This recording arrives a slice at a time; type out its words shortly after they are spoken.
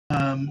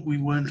we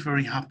weren't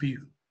very happy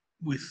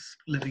with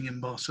living in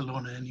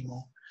Barcelona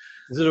anymore.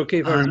 Is it okay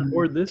if I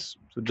record this?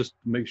 So just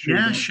to make sure.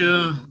 Yeah,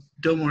 sure.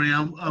 Don't worry.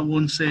 I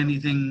won't say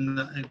anything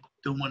that I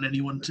don't want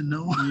anyone to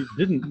know.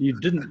 You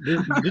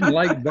didn't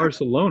like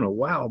Barcelona.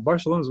 Wow,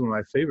 Barcelona is one of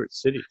my favorite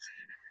cities.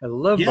 I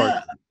love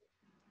Barcelona.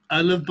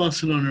 I love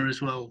Barcelona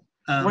as well.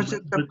 Was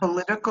it the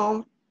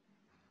political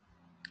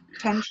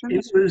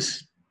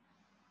tensions?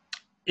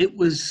 It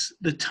was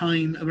the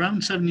time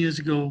around 7 years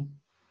ago.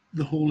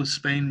 The whole of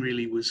Spain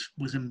really was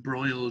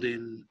embroiled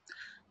in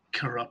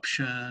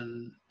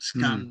corruption,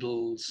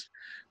 scandals.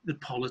 The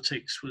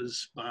politics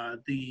was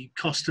bad. The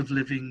cost of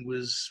living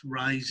was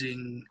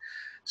rising.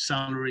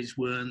 Salaries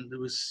weren't. There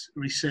was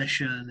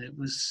recession.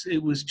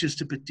 It was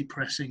just a bit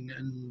depressing,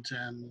 and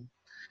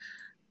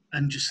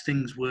just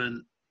things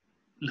weren't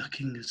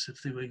looking as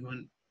if they were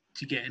going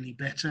to get any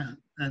better.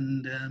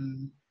 And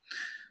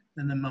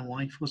then my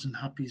wife wasn't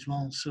happy as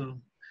well. So,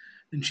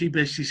 and she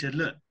basically said,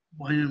 "Look,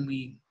 why don't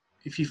we?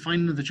 If you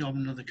find another job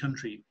in another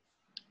country,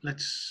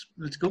 let's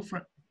go for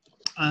it."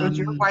 Was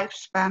your wife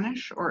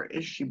Spanish, or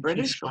is she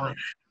British? She's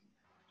Spanish.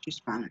 She's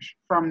Spanish.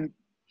 From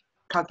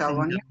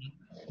Catalonia?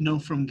 No,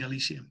 from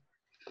Galicia,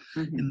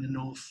 in the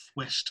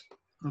northwest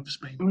of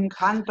Spain. Un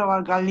canto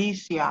a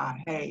Galicia,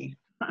 hey.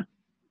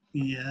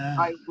 Yeah.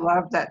 I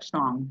love that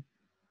song.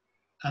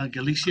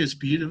 Galicia is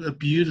a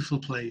beautiful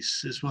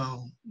place as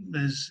well.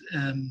 There's,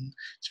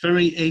 it's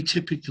very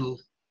atypical.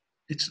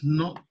 It's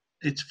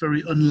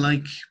very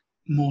unlike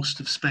most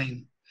of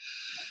Spain.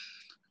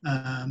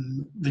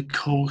 The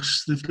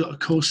coast, they've got a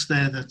coast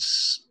there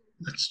that's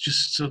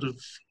just sort of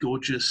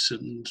gorgeous,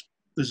 and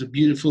there's a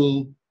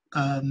beautiful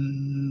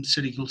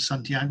city called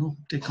Santiago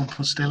de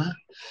Compostela,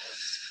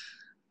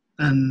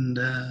 and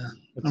I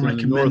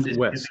recommend it.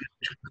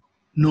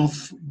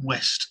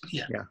 Northwest,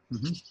 yeah.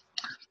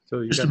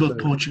 So just above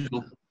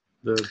Portugal.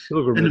 The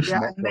pilgrimage.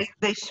 And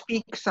they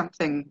speak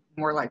something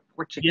more like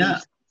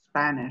Portuguese,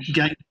 Spanish.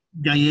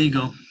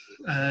 Gallego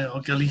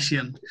or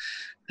Galician.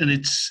 And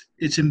it's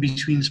in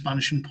between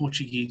Spanish and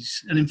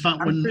Portuguese. And in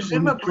fact,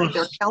 presumably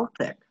they're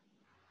Celtic.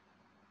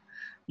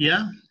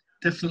 Yeah,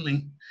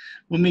 definitely.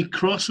 When we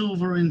cross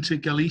over into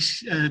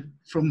Galicia,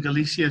 from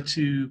Galicia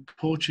to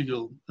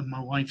Portugal, and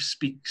my wife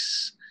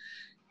speaks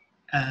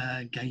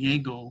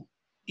Gallego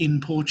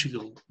in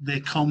Portugal, they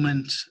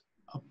compliment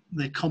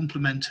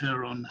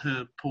her on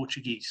her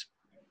Portuguese.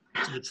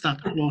 So it's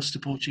that close to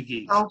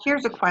Portuguese. Oh,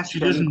 here's a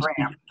question,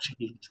 Graham.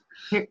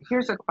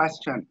 Here's a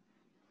question.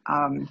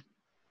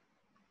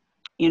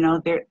 You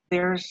know,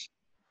 there's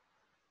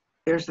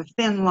a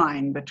thin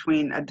line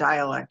between a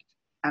dialect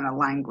and a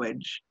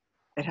language.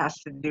 It has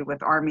to do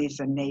with armies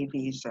and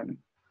navies and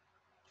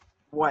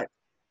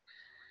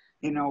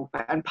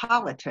and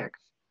politics.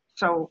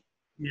 So,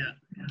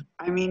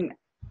 I mean,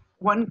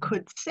 one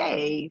could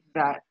say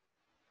that,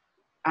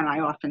 and I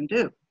often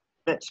do,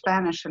 that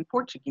Spanish and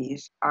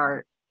Portuguese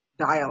are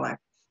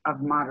dialects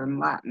of modern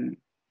Latin.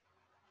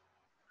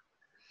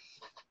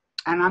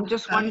 And I'm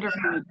just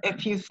wondering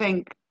if you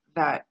think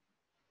that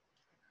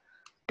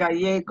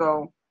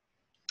Gallego,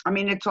 I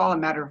mean, it's all a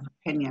matter of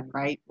opinion,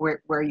 right?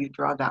 Where you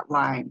draw that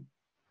line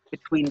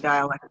between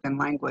dialect and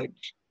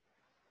language.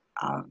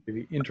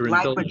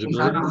 Languages,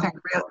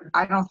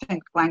 I don't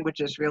think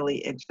languages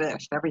really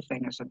exist.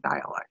 Everything is a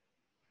dialect.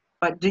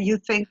 But do you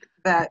think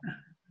that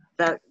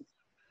the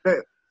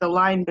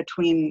line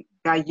between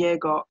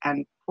Gallego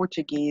and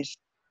Portuguese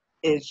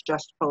is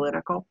just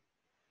political?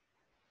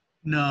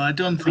 No, I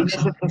don't think so.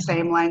 Is it the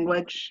same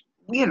language?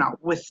 You know,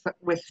 with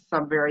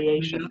some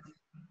variation.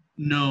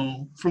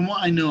 No, from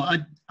what I know,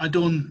 I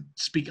don't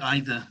speak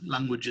either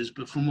languages,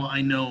 but from what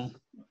I know,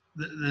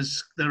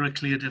 there are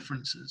clear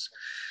differences.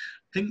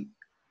 I think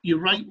you're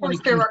right. Of course,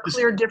 there are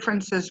clear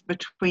differences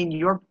between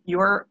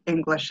your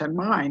English and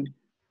mine,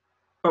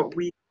 but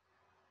we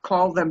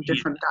call them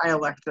different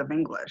dialects of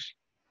English.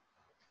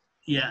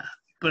 Yeah,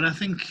 but I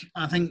think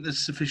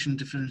there's sufficient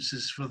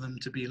differences for them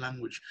to be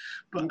language.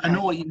 But okay. I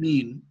know what you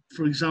mean.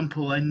 For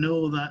example, I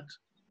know that,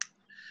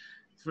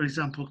 for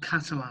example,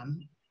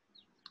 Catalan,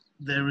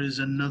 there is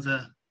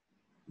another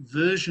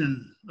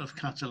version of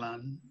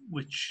Catalan,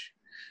 which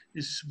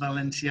is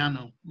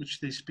Valenciano, which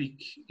they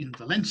speak in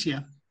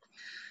Valencia,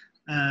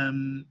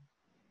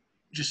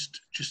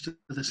 just to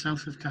the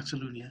south of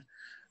Catalonia.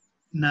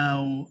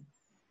 Now,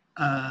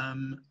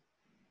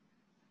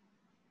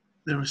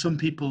 there are some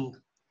people,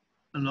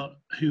 a lot,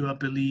 who I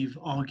believe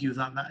argue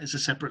that that is a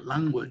separate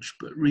language,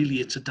 but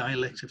really it's a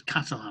dialect of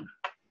Catalan.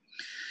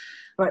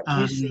 But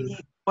you see,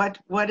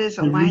 what is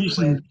a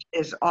language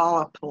is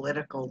all a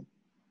political.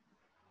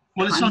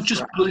 Well, it's not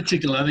just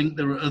political. I think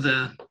there are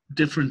other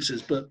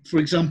differences. But for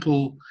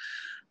example,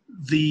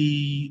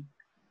 the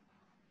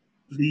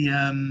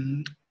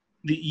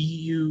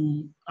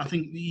EU, I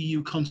think the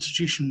EU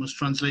constitution was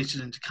translated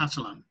into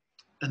Catalan,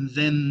 and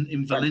then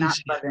in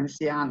Valencia. But not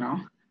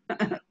Valenciano.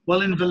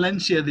 Well, in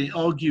Valencia, they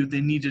argued they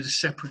needed a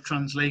separate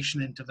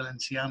translation into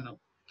Valenciano,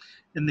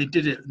 and they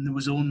did it. And there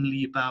was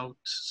only about,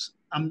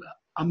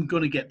 I'm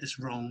going to get this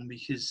wrong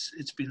because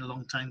it's been a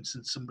long time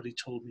since somebody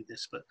told me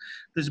this, but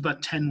there's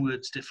about 10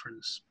 words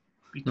difference.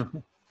 Be-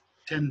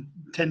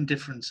 10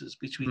 differences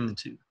between the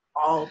two.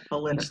 All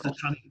Once political.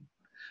 the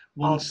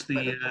All once the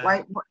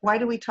political. Why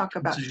do we talk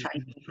about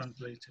constitution was Chinese?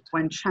 translated.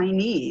 When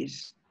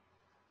Chinese,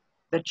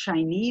 the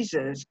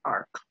Chineses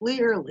are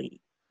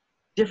clearly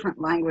different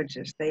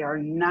languages. They are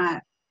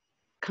not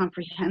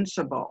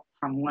comprehensible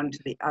from one to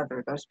the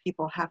other. Those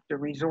people have to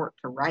resort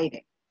to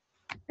writing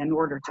in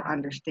order to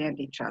understand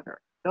each other.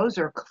 Those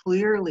are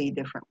clearly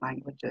different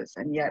languages,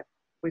 and yet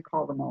we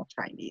call them all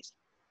Chinese.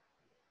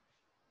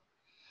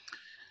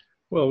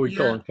 Well, we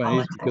call Yeah. them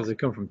Chinese because they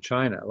come from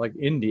China, like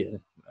India.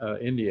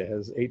 India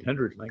has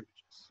 800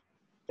 languages.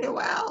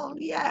 Well,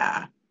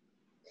 yeah.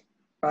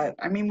 But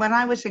I mean, when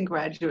I was in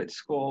graduate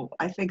school,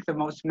 I think the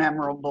most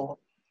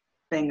memorable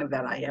thing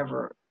that I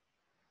ever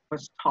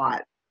was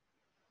taught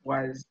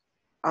was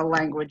a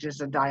language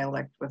is a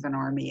dialect with an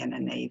army and a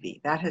navy.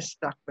 That has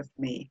stuck with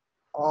me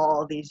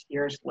all these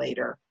years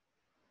later.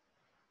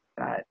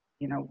 That,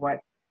 you know, what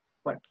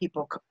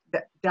people,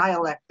 that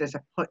dialect is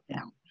a put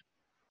down.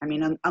 I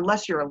mean,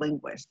 unless you're a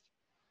linguist,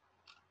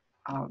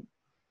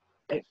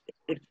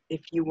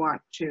 if you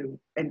want to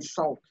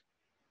insult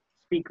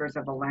speakers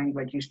of a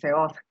language, you say,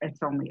 oh, it's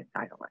only a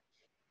dialect.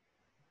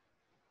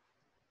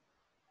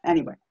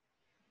 Anyway.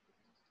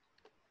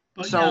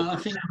 But So, yeah, I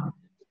think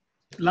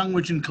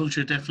language and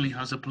culture definitely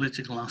has a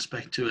political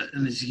aspect to it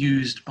and is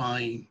used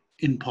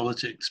in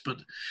politics.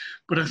 But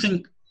I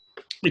think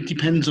it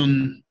depends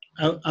on.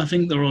 I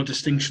think there are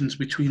distinctions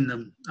between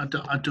them. I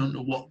don't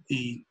know what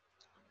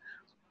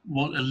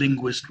a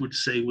linguist would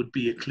say would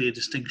be a clear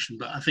distinction,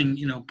 but I think,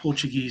 you know,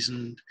 Portuguese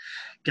and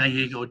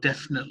Gallego are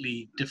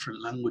definitely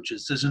different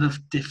languages. There's enough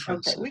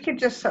difference. okay, we could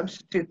just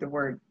substitute the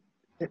word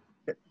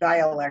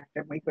dialect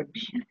and we could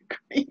be in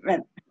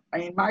agreement. I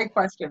mean, my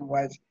question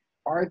was,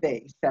 are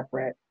they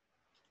separate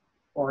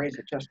or is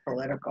it just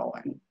political?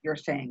 And you're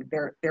saying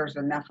there's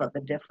enough of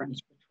a difference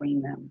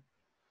between them.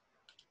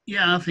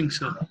 Yeah, I think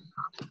so.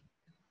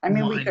 I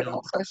mean, we could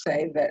also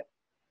say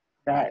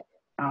that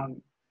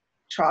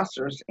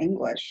Chaucer's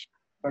English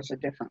was a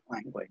different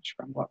language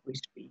from what we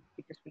speak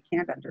because we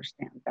can't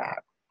understand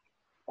that.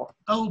 But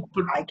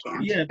I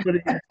can't. Yeah, but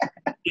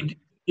it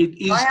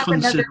is. I have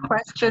another considered.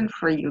 question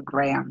for you,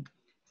 Graham.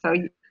 So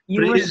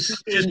you were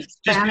speaking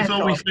Spanish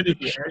all these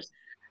years.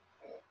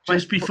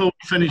 Just before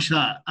we finish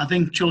that, I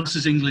think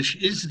Chaucer's English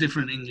is a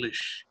different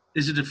English,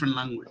 is a different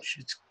language.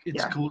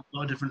 It's called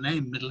by a different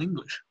name, Middle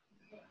English.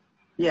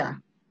 Yeah.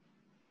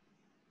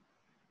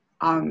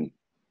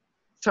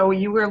 So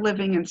you were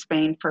living in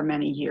Spain for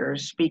many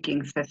years,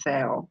 speaking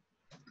Ceceo.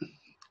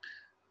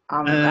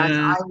 As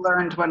I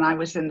learned when I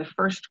was in the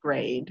first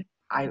grade,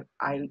 I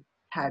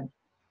had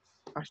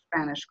a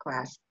Spanish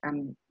class,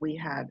 and we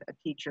had a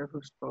teacher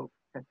who spoke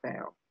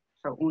Ceceo.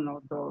 So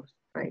uno, dos,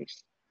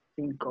 tres,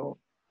 cinco,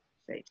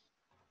 seis.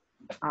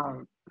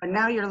 But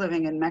now you're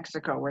living in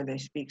Mexico where they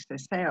speak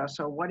Ceceo.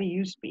 So what do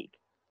you speak?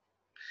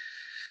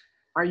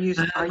 Are you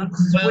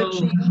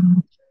switching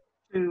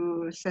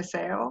to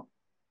Ceceo?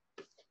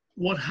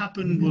 What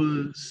happened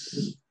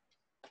was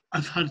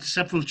I've had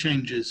several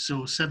changes.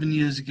 So 7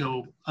 years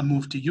ago, I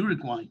moved to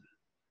Uruguay.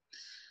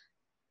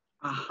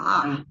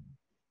 Aha.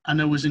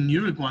 And I was in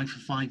Uruguay for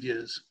 5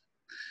 years.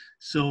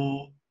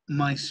 So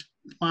my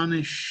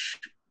Spanish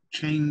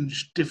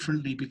changed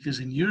differently because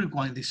in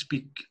Uruguay, they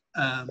speak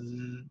a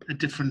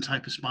different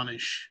type of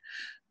Spanish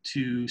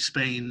to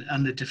Spain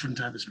and a different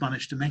type of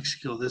Spanish to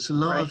Mexico. There's a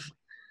lot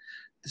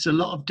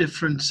of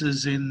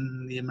differences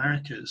in the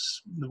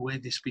Americas, the way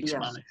they speak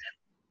Spanish.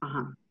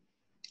 Uh-huh.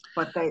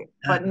 But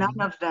none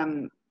of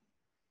them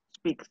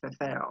speak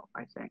Ceceo,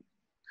 I think.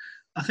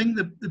 I think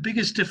the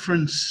biggest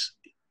difference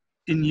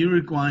in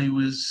Uruguay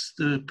was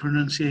the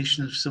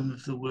pronunciation of some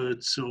of the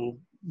words. So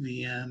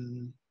let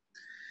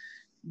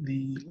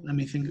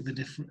me think of the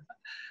different.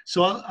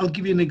 So I'll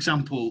give you an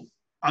example.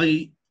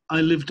 I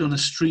lived on a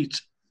street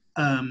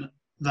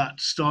that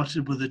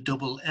started with a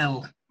double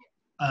L.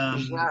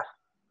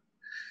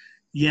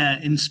 Yeah,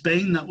 in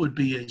Spain that would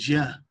be a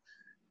ja.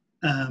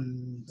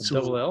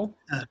 Double L?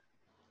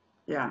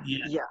 Yeah.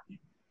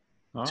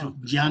 Oh. So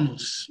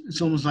llanos.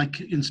 It's almost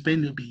like in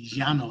Spain it would be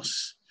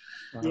llanos.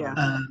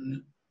 Yeah.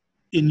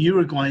 In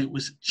Uruguay it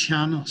was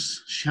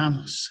llanos.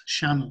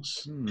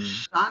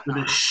 With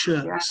a sh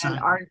sound.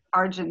 And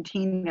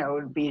Argentina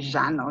would be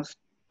llanos.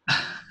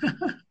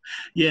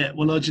 Yeah,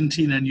 well,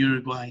 Argentina and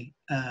Uruguay,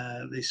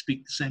 they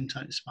speak the same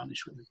type of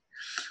Spanish, really.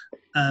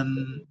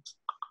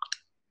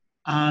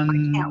 I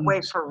can't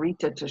wait for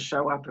Rita to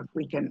show up if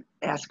we can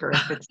ask her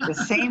if it's the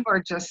same or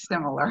just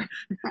similar.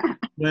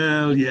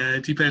 Well, yeah,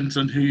 it depends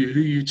on who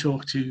you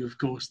talk to, of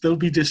course. There'll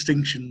be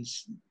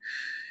distinctions.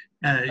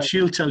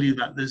 She'll tell you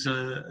that there's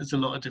a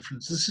lot of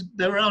differences.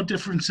 There are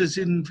differences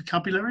in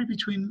vocabulary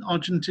between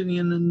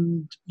Argentinian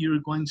and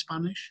Uruguayan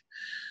Spanish.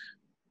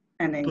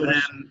 And English.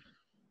 But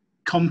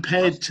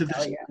compared to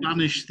the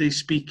Spanish they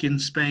speak in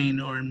Spain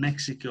or in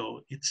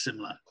Mexico, it's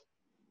similar.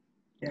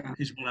 Yeah,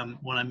 is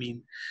what I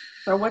mean.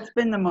 So what's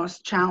been the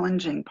most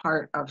challenging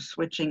part of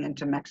switching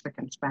into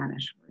Mexican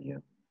Spanish for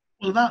you?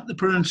 Well, the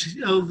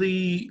pronunciation.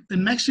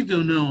 In Mexico,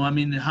 no. I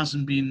mean, it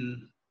hasn't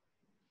been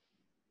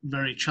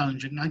very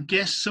challenging. I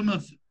guess some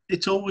of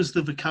it's always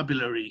the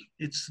vocabulary.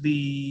 It's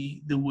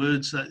the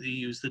words that they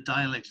use, the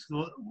dialects,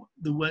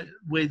 the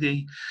way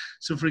they.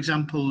 So, for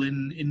example,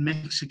 in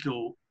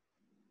Mexico,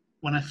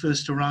 when I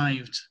first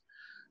arrived,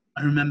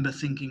 I remember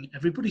thinking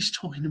everybody's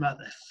talking about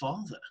their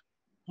father.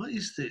 What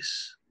is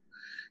this?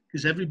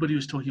 Because everybody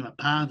was talking about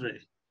padre.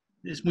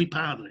 It's muy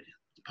padre,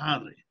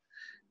 padre,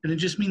 and it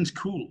just means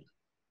cool.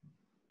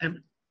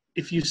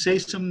 If you say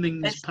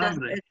something's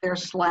padre, their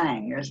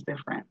slang is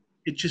different.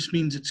 it just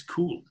means it's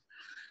cool.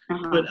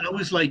 But I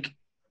was like,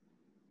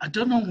 I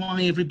don't know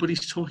why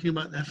everybody's talking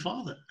about their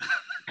father.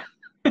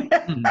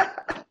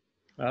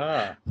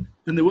 Ah.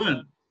 And they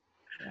weren't.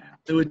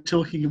 They were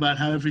talking about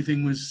how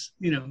everything was,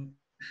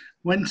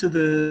 went to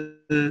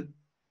the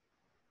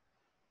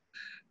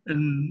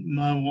and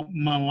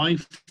my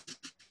wife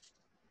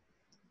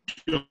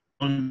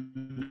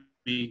joined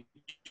me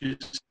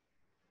just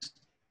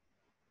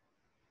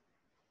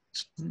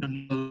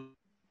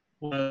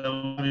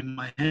while having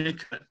my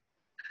haircut,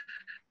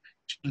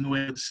 and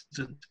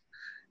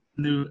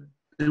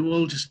they were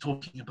all just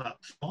talking about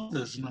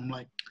fathers, and I'm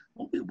like,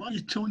 why are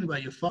you talking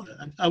about your father?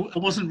 I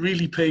wasn't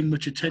really paying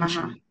much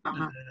attention,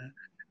 but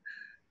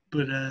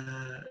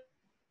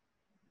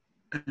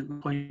it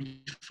was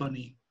quite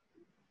funny.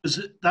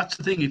 Because that's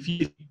the thing, if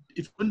you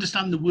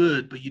understand the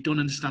word but you don't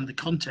understand the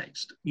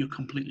context, you're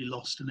completely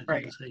lost in a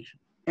conversation.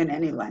 In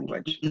any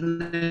language.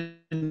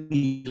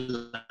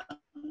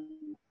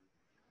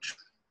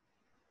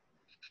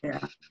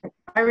 Yeah.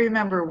 I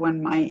remember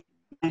when my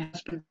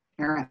husband's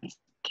parents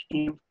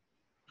came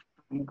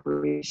from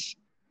Greece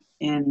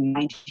in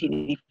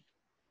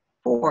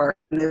 1984,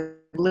 and they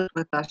lived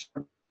with us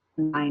for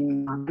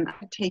 9 months. I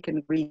had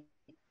taken Greek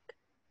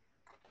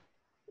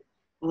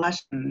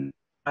lessons,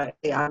 but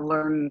I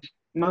learned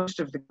most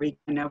of the Greek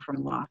I know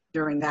from law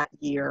during that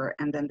year,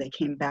 and then they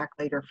came back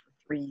later for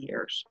 3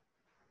 years.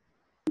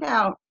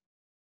 Now,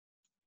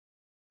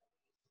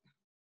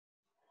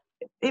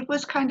 it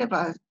was kind of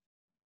I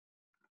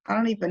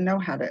don't even know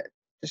how to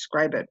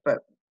describe it,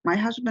 but my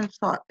husband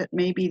thought that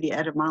maybe the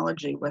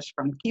etymology was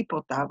from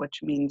tipota,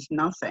 which means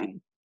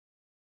nothing.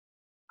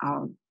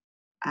 And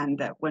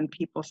that when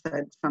people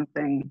said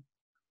something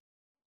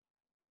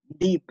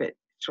deep, it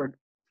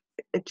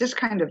just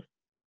kind of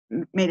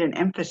made an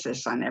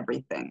emphasis on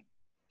everything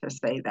to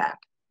say that.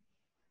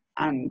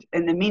 And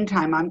in the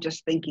meantime, I'm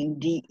just thinking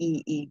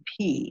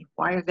DEEP.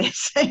 Why are they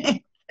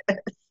saying this?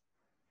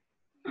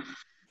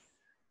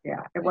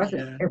 Yeah, it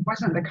wasn't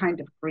the kind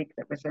of Greek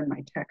that was in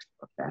my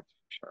textbook, that's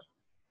for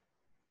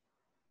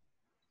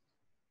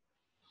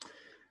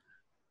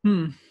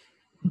sure.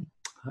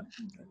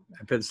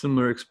 I've had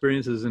similar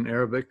experiences in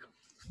Arabic.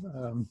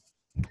 The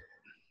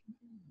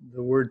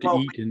word to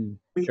eat in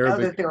we Arabic.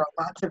 know that there are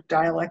lots of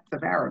dialects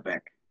of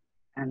Arabic,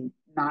 and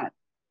not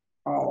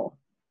all.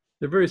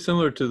 They're very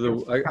similar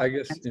to I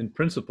guess, in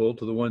principle,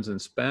 to the ones in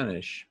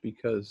Spanish,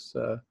 because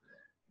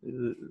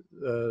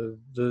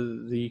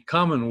the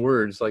common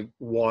words like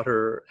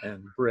water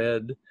and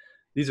bread,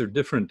 these are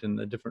different in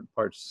the different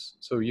parts.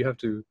 So you have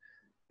to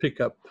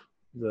pick up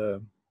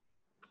the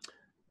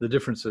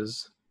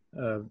differences,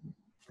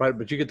 right?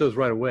 But you get those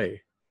right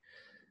away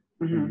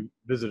when you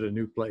visit a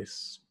new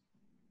place.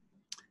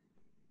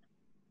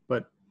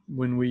 But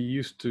when we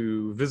used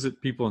to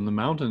visit people in the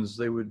mountains,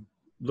 they would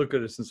look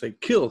at us and say,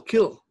 "Kill,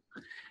 kill."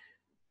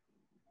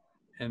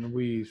 And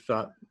we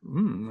thought,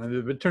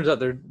 it turns out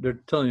they're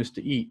telling us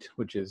to eat,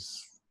 which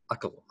is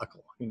akal,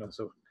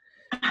 so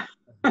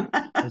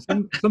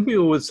some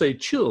people would say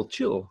chill,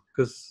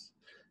 because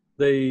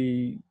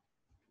they,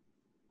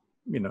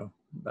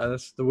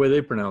 that's the way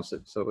they pronounce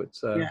it. So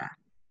it's yeah.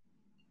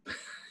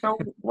 So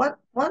what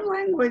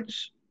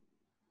language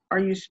are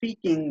you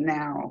speaking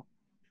now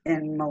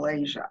in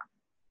Malaysia?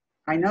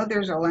 I know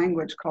there's a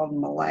language called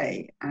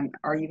Malay, and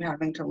are you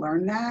having to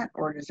learn that,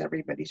 or does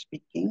everybody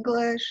speak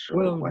English?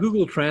 Well,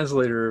 Google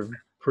Translator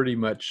pretty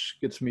much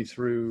gets me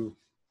through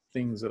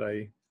things that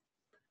I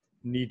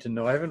need to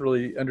know. I haven't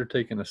really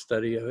undertaken a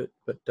study of it,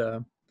 but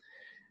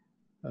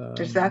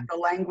is that the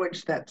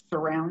language that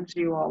surrounds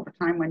you all the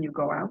time when you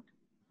go out?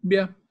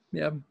 Yeah.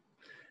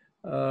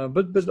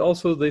 But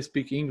also they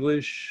speak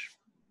English.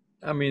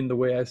 I mean, the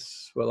way I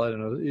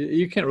don't know.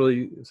 You can't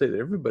really say that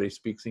everybody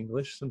speaks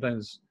English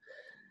sometimes,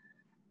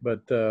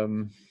 but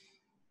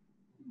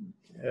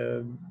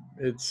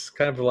it's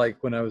kind of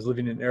like when I was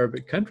living in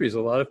Arabic countries, a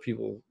lot of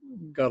people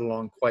got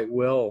along quite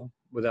well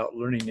without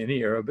learning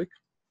any Arabic.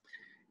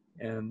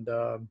 And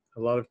a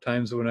lot of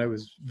times when I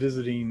was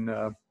visiting,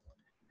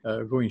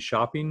 going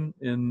shopping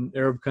in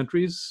Arab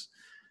countries,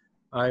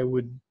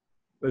 when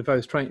I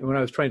was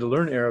trying to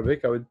learn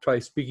Arabic, I would try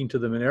speaking to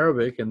them in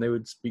Arabic, and they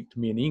would speak to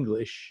me in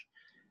English.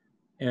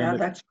 And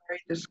that's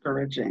very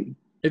discouraging.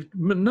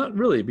 Not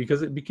really,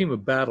 because it became a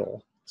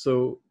battle.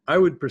 So I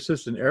would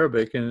persist in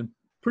Arabic, and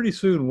pretty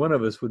soon one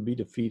of us would be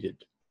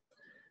defeated.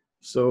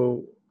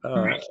 So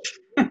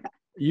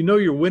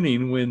you're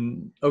winning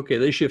when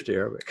they shift to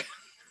Arabic.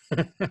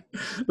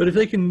 But if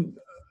they can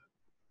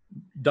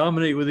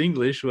dominate with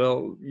English,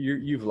 well,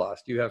 you've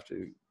lost. You have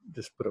to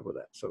just put up with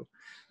that. So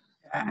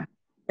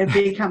It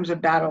becomes a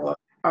battle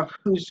of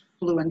whose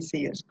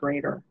fluency is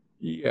greater,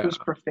 Yeah. whose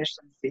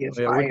proficiency is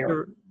Yeah,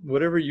 higher.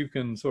 whatever you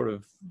can sort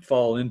of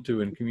fall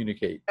into and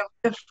communicate.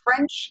 The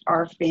French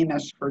are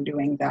famous for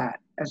doing that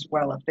as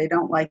well. If they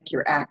don't like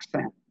your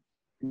accent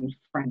in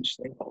French,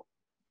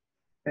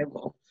 they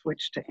will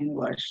switch to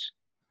English.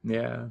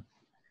 Yeah.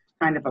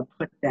 Kind of a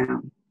put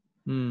down.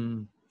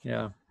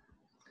 Yeah.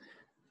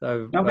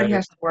 Nobody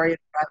has to worry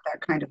about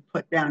that kind of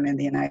put down in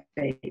the United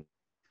States.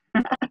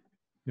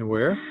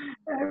 Where?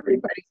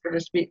 Everybody's going to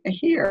speak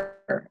here.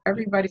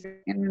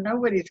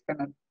 Nobody's going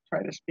to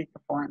try to speak a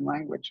foreign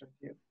language with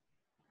you.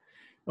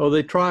 Oh,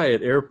 they try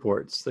at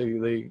airports.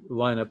 They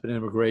line up at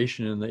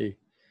immigration, and the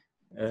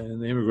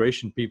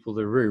immigration people,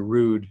 they're very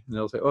rude, and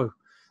they'll say, "Oh,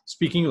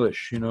 speak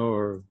English,"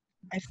 or.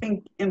 I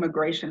think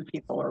immigration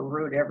people are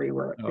rude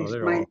everywhere. At least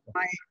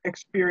my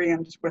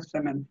experience with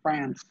them in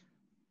France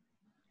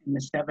in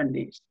the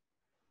 70s.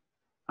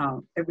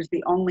 It was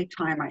the only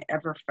time I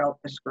ever felt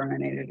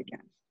discriminated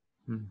against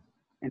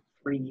in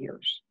 3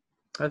 years.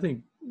 I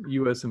think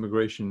U.S.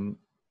 immigration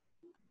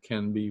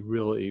can be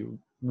really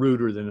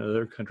ruder than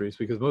other countries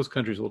because most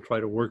countries will try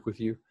to work with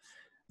you,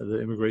 the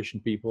immigration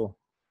people.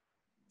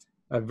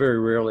 I very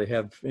rarely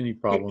have any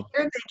problem.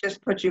 Here they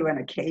just put you in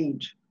a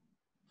cage.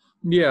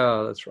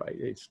 Yeah, that's right.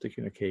 They stick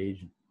you in a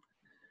cage.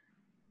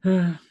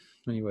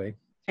 Anyway.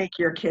 Take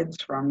your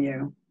kids from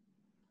you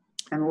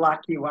and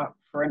lock you up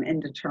for an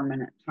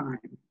indeterminate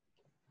time.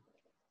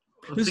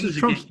 Well, this is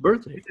Trump's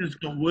birthday. Things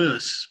got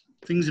worse.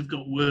 Things have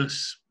got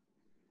worse,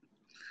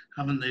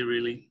 haven't they,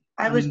 really?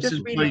 I was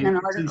just reading an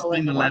article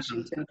in the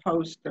Washington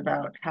Post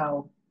about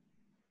how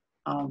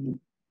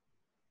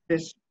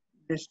this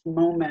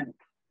moment,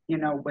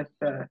 with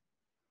the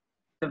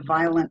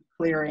violent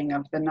clearing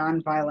of the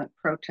nonviolent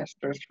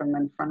protesters from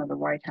in front of the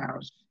White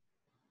House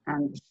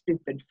and the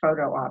stupid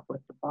photo op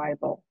with the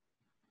Bible,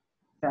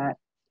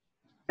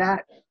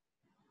 that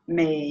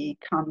may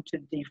come to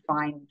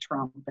define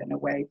Trump in a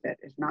way that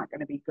is not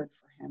going to be good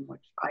for him,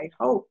 which I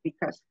hope,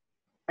 because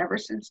ever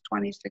since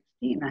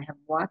 2016, I have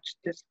watched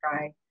this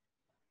guy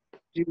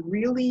do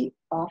really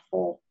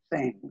awful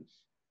things.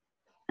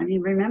 I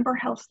mean, remember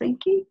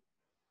Helsinki?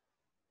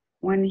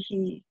 When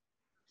he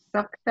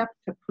sucked up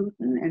to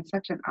Putin in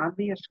such an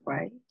obvious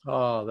way?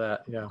 Oh,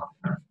 that, yeah.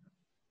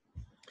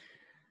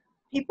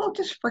 People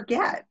just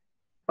forget,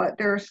 but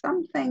there are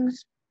some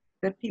things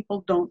that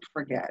people don't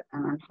forget,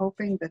 and I'm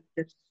hoping that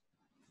this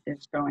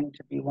is going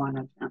to be one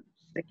of them,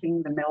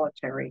 sticking the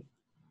military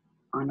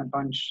on a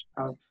bunch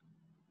of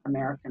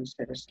American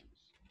citizens.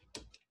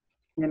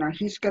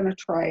 He's going to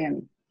try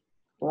and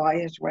lie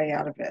his way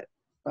out of it,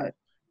 but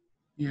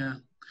yeah,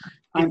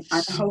 I'm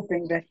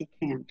hoping that he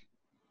can't.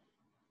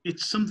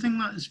 It's something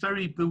that is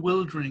very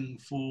bewildering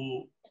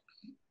for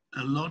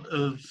a lot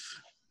of,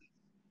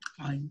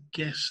 I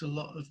guess, a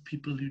lot of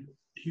people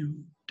who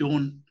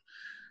don't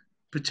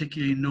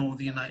particularly know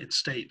the United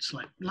States.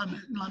 Like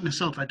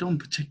myself, I don't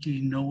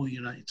particularly know the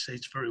United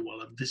States very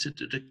well. I've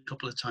visited a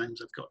couple of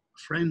times. I've got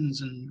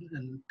friends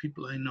and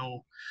people I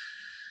know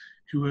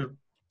who are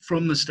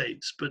from the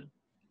States, but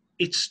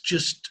it's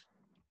just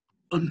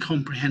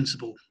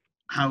incomprehensible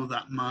how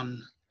that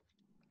man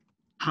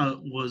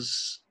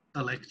was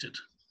elected.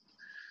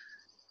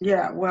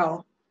 Yeah,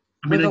 well,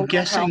 I mean, I'm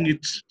guessing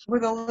it's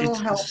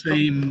the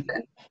same.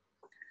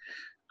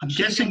 I'm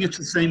guessing it's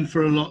the same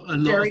for a lot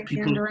of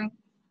people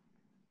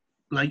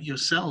like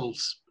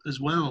yourselves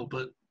as well.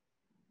 But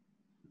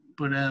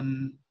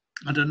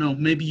I don't know.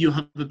 Maybe you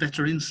have a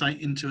better insight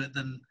into it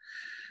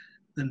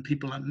than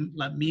people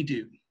like me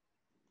do.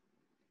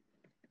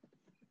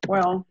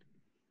 Well,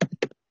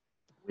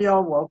 we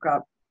all woke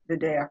up the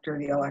day after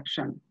the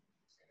election,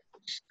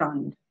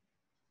 stunned.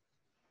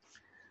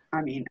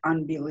 I mean,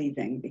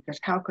 unbelieving, because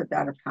how could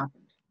that have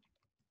happened?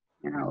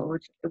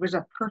 It was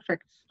a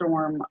perfect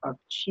storm of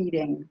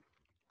cheating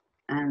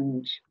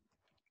and,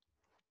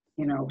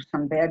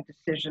 some bad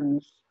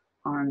decisions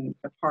on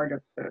the part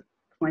of the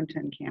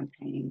Clinton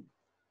campaign.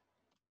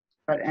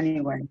 But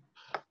anyway,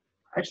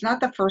 it's not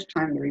the first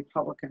time the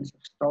Republicans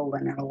have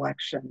stolen an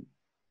election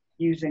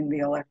using the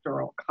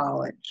Electoral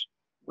College,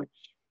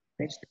 which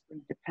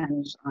basically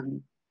depends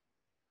on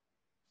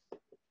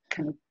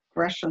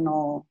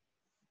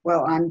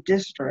on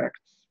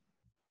districts.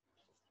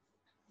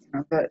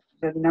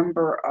 The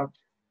number of,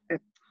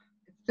 it's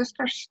just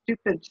our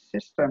stupid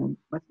system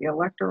with the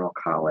Electoral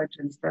College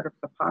instead of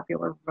the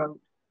popular vote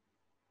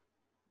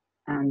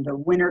and the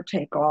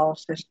winner-take-all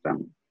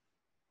system.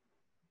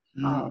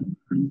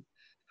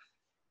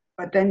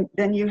 But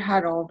then you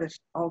had all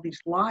these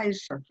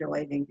lies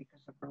circulating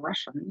because of the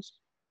Russians.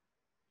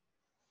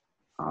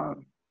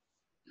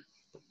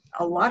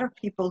 A lot of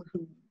people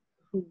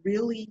who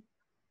really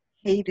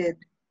hated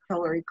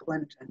Hillary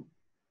Clinton.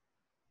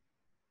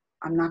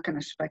 I'm not going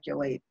to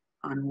speculate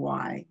on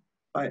why,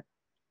 but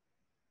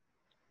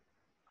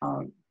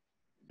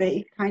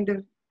they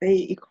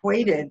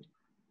equated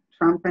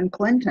Trump and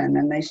Clinton,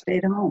 and they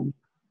stayed home.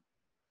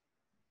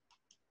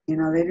 They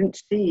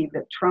didn't see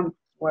that Trump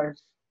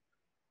was,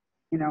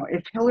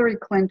 if Hillary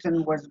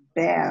Clinton was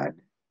bad,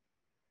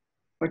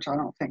 which I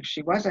don't think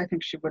she was. I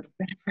think she would have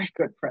been a very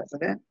good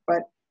president,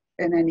 but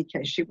in any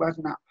case, she was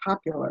not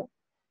popular.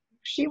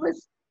 She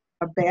was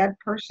a bad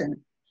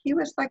person. He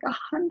was like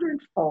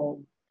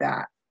 100-fold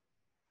that.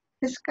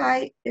 This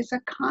guy is a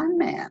con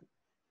man.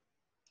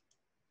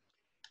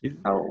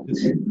 Oh,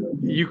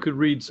 You could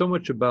read so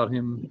much about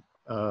him,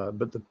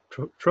 but the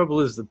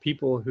trouble is the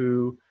people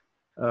who,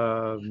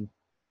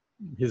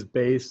 his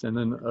base, and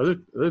then other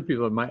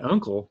people. My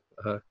uncle,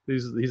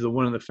 he's the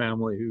one in the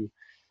family who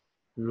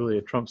really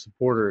a Trump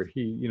supporter.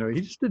 He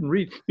just didn't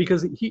read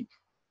because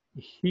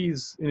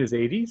he's in his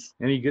 80s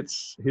and he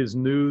gets his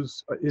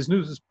news. His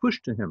news is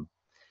pushed to him,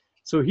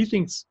 so he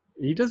thinks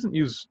he doesn't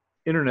use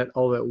internet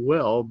all that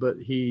well, but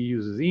he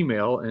uses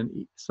email,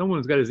 and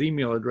someone's got his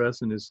email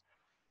address and is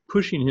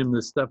pushing him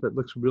this stuff that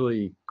looks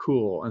really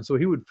cool, and so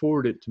he would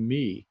forward it to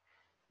me,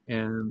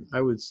 and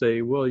I would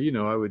say, well,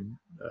 I would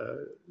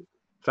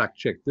fact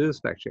check this,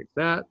 fact check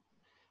that,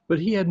 but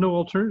he had no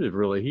alternative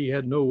really. He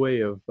had no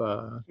way of.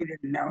 he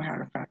didn't know how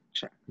to fact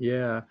check.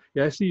 Yeah.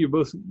 I see you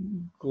both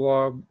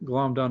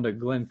glommed onto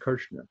Glenn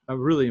Kirshner. I'm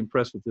really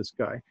impressed with this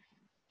guy.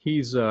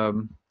 He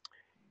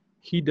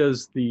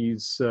does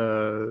these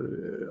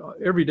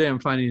every day. I'm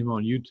finding him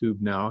on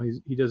YouTube now.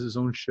 He does his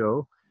own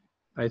show.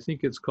 I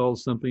think it's called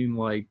something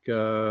like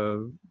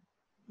what's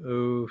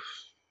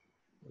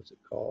it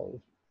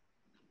called?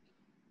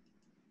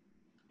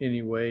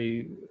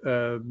 Anyway,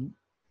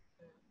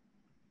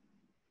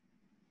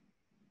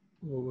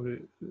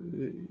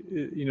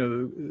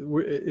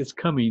 it's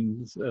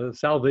coming.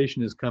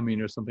 Salvation is coming,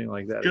 or something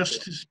like that.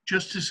 Justice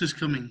is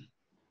coming.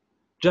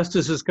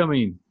 Justice is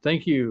coming.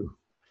 Thank you.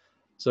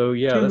 So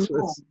yeah,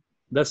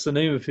 that's the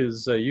name of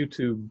his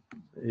YouTube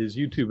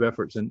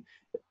efforts, and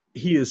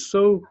he is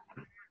so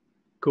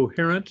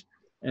coherent,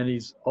 and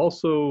he's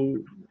also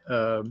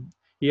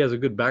he has a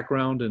good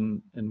background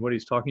in what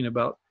he's talking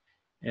about,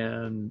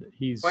 and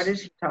What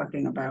is he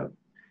talking about?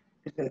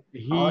 Is it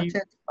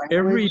politics?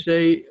 Every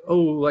day,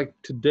 like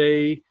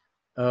today,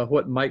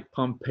 what Mike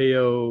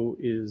Pompeo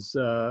is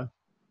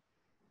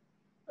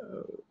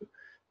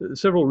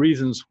several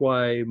reasons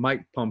why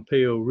Mike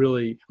Pompeo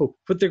really,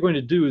 what they're going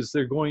to do is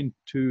they're going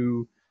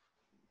to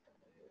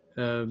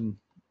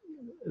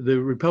the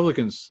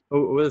Republicans,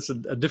 that's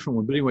a different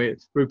one, but anyway,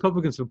 the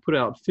Republicans have put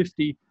out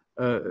 50,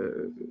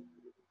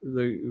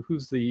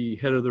 who's the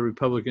head of the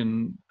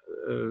Republican,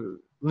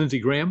 Lindsey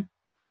Graham?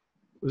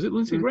 Was it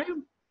Lindsey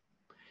Graham?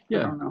 Yeah.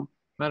 I don't know.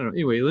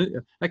 Anyway,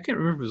 I can't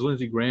remember if it was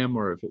Lindsey Graham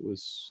or if it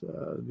was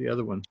the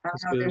other one. I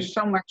don't know, there's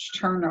so much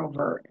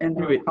turnover in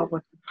the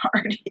Republican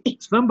Party.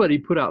 Somebody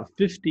put out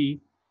 50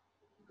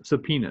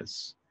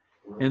 subpoenas.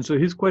 And so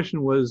his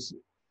question was,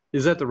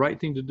 is that the right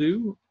thing to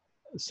do?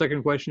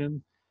 Second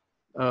question,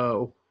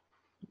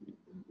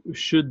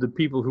 should the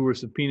people who were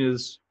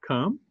subpoenas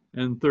come?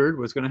 And third,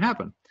 what's going to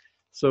happen?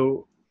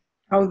 So.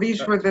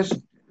 These were this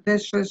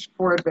was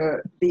for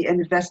the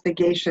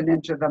investigation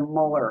into the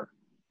Mueller.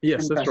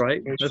 Yes, that's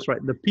right. That's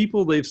right. The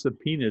people they've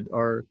subpoenaed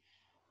are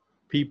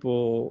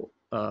people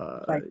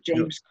like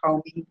James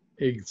Comey.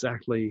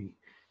 Exactly.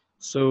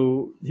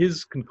 So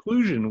his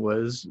conclusion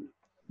was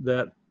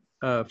that,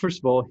 first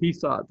of all, he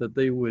thought that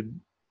they would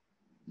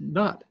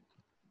not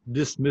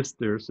dismiss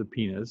their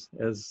subpoenas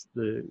as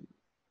the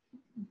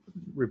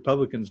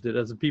Republicans did,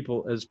 as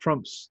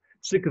Trump's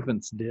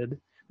sycophants did.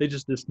 They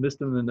just dismissed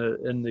them,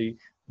 and the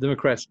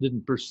Democrats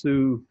didn't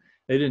pursue.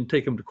 They didn't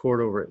take them to court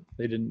over it.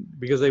 They didn't,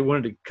 because they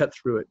wanted to cut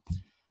through it.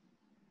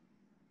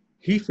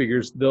 He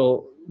figures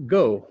they'll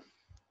go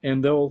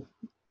and they'll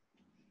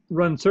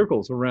run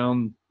circles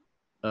around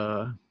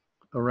the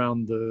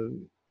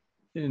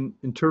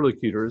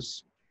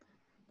interlocutors,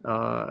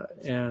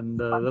 and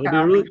that'll be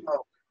a really.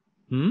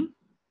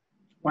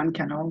 One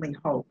can only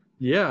hope.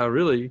 Yeah,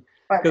 really.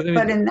 But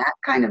in that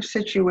kind of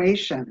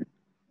situation,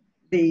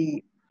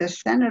 the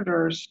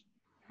senators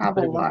have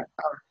a lot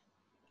of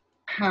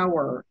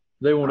power.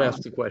 They won't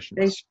ask the questions.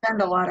 They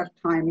spend a lot of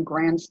time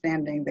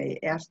grandstanding. They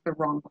ask the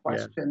wrong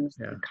questions.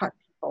 They cut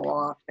people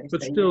off.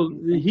 But still,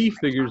 he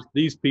figures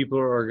these people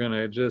are going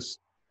to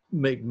just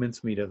make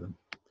mincemeat of them.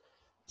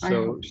 So, I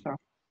hope so.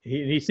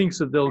 He thinks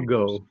that they'll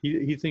go.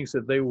 He thinks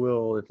that they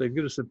will. If they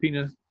get a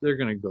subpoena, they're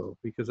going to go,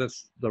 because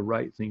that's the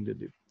right thing to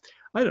do.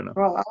 I don't know.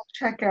 Well, I'll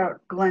check out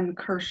Glenn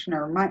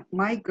Kirshner,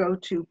 my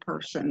go-to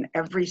person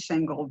every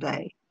single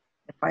day.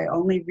 If I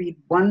only read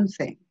one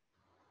thing,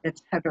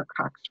 it's Heather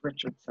Cox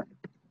Richardson.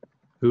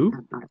 Who?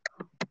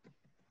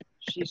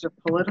 She's a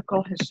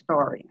political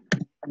historian,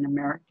 an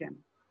American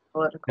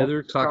political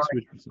Heather Cox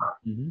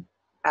Richardson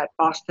at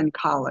Boston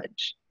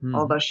College.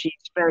 Although she's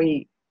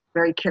very,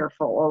 very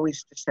careful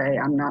always to say,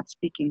 I'm not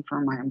speaking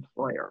for my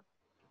employer.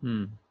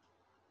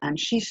 And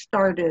she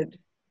started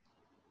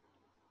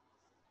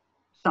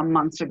some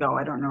months ago,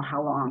 I don't know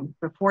how long,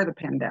 before the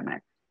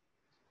pandemic,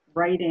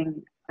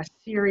 writing a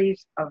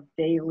series of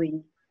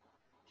daily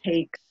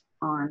takes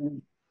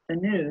on the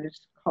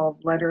news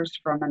called Letters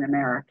from an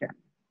American.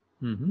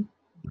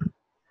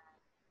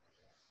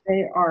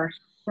 They are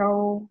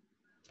so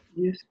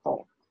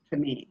useful to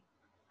me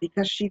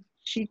because she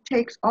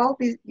takes all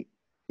these,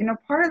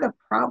 part of the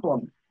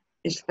problem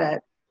is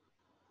that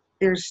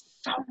there's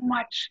so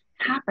much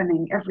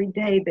happening every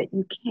day that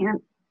you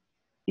can't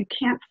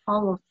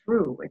follow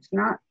through. It's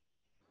not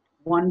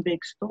one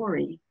big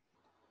story.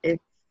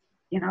 It's,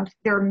 you know,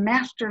 they're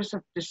masters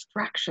of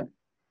distraction.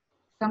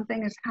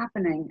 Something is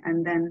happening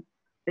and then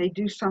they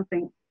do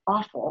something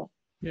awful.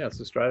 Yeah, it's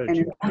a And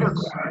strategy.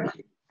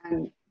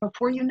 and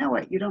before you know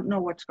it, you don't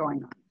know what's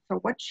going on. So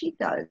what she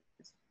does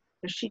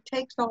is she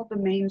takes all the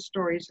main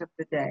stories of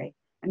the day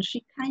and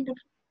she kind of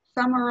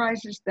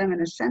summarizes them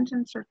in a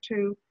sentence or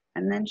two,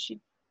 and then she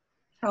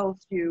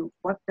tells you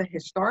what the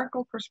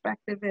historical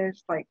perspective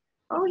is. Like,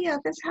 oh yeah,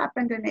 this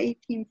happened in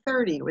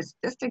 1830. It was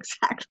just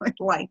exactly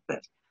like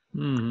this.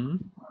 Mm-hmm.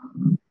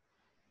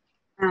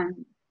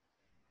 And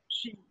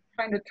she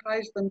kind of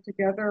ties them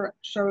together,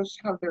 shows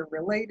how they're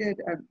related,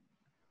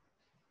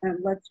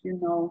 and lets you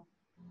know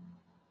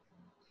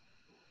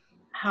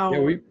how.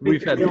 Yeah,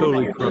 we've had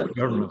totally corrupt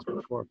governments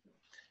before.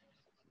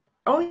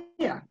 Oh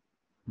yeah,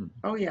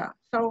 oh yeah.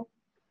 So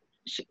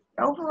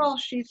overall,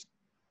 she's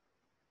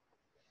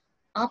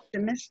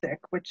optimistic,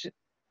 which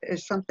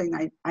is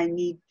something I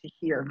need to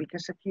hear,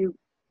 because if you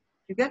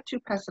get too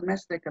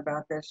pessimistic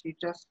about this, you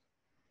just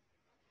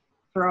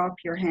throw up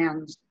your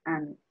hands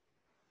and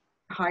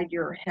hide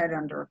your head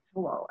under a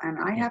pillow. And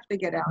I have to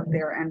get out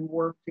there and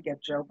work to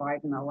get Joe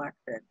Biden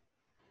elected.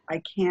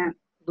 I can't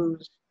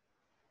lose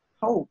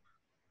hope.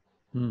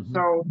 Mm-hmm.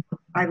 So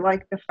I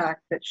like the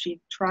fact that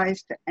she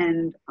tries to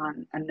end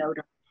on a note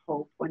of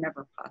hope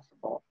whenever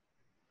possible.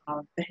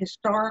 The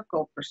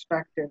historical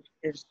perspective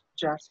is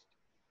just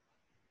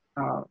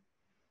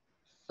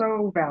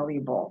so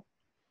valuable,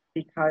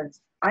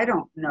 because I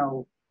don't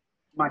know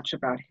much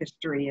about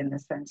history in the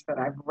sense that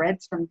I've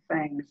read some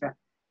things.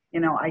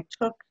 You know, I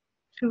took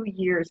 2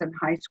 years in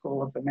high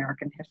school of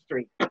American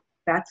history.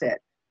 That's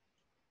it.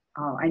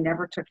 I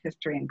never took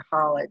history in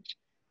college.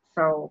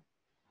 So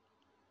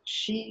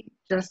she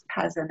just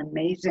has an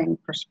amazing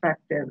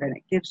perspective, and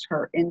it gives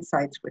her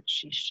insights which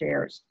she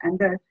shares. And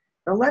the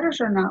letters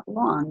are not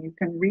long. You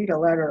can read a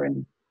letter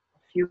in a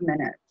few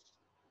minutes.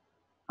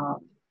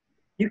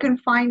 You can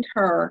find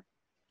her.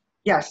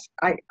 Yes,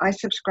 I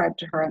subscribe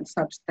to her on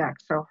Substack,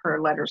 so her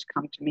letters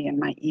come to me in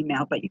my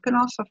email, but you can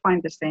also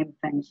find the same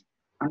things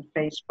on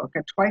Facebook.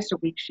 And twice a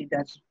week she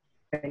does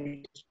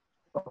Facebook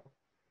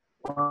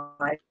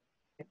Live.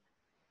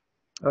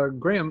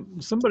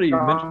 Graham, somebody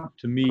mentioned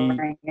to me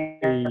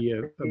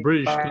a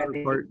British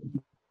counterpart.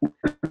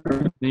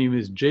 His name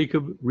is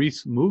Jacob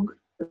Rees-Mogg.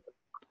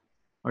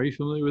 Are you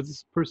familiar with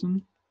this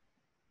person?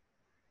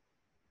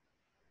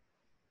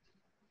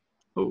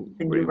 Oh,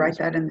 Can you write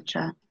that in the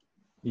chat?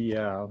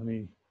 Yeah,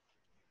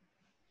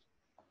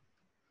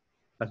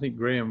 I think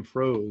Graham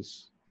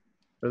froze.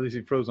 Or at least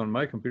he froze on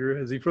my computer.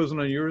 Has he frozen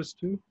on yours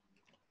too?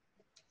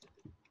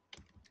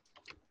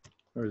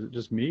 Or is it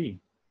just me?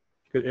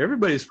 Because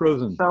everybody's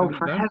frozen. So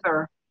for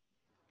Heather,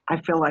 I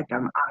feel like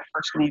I'm on a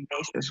first name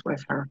basis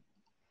with her.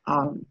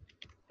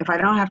 If I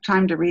don't have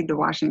time to read the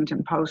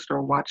Washington Post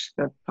or watch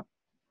the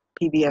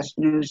PBS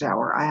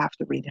NewsHour, I have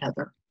to read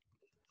Heather.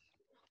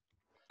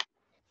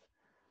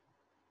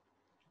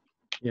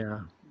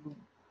 Yeah.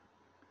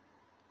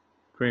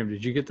 Graham,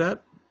 did you get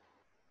that?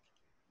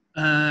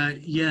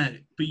 Yeah,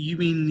 but you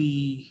mean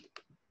the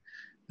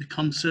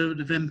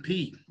Conservative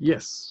MP?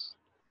 Yes.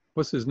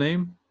 What's his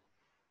name?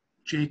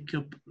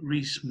 Jacob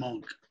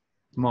Rees-Mogg.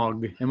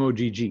 Mogg,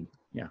 M-O-G-G.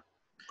 Yeah.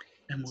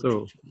 M-O-G-G.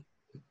 So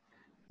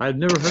I'd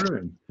never heard of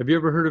him. Have you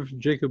ever heard of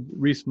Jacob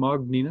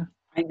Rees-Mogg, Nina?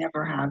 I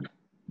never have.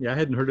 Yeah, I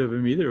hadn't heard of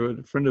him either.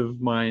 A friend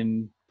of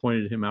mine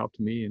pointed him out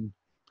to me, and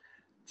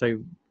so I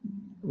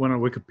went on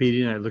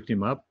Wikipedia and I looked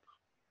him up.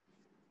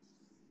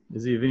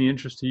 Is he of any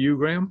interest to you,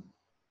 Graham?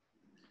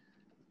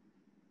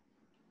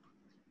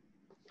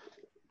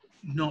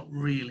 Not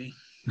really.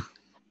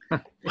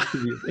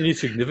 Any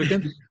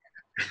significance?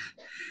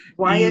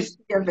 Why is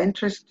he of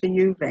interest to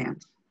you,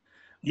 Vance?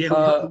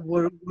 Yeah.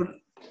 Why are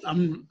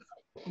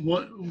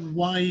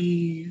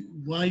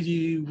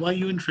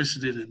you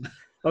interested in him?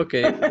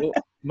 Okay. Well,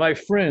 my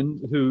friend,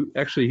 who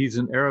actually he's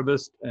an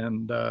Arabist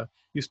and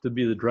used to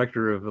be the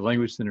director of the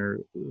language center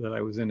that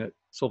I was in at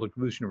Salt Lake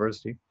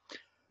University.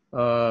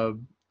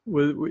 In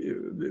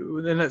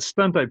that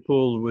stunt I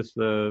pulled with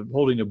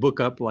holding a book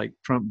up like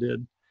Trump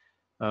did,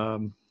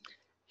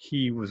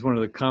 he was one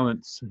of the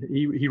comments.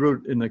 He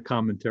wrote in the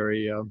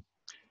commentary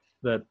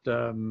that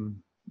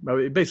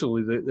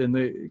basically in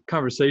the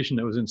conversation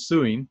that was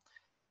ensuing,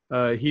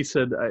 he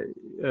said,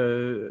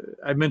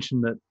 I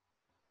mentioned that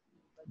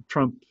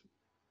Trump.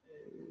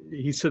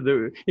 He said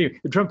that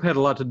Trump had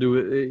a lot to do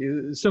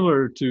with,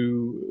 similar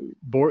to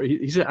Boris.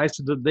 He said, I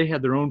said that they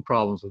had their own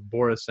problems with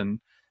Boris and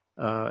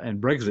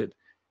Brexit,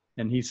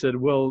 and he said,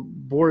 well,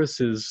 Boris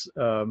is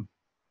a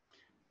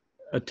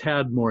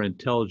tad more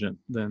intelligent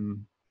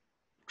than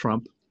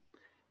Trump,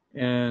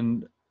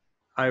 and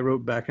I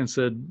wrote back and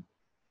said,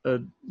 a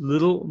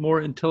little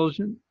more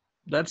intelligent?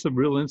 That's a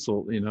real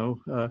insult, you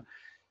know. I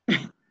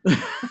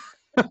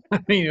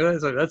mean,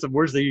 that's the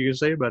worst thing you can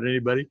say about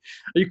anybody.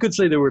 You could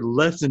say they were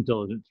less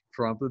intelligent,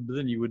 Trump, but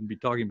then you wouldn't be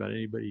talking about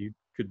anybody you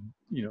could,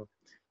 you know,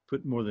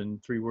 put more than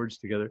 3 words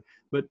together.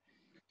 But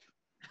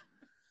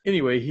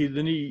anyway,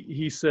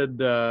 he said,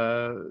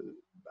 I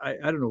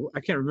don't know,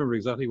 I can't remember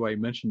exactly why he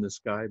mentioned this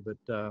guy, but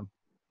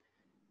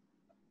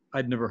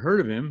I'd never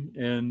heard of him,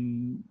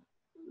 and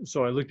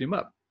so I looked him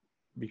up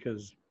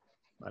because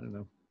I don't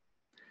know.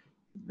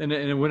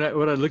 And when I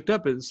looked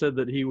up, it said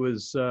that he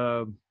was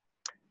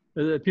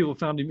that people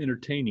found him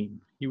entertaining.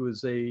 He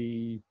was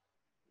an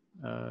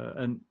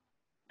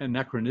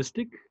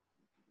anachronistic,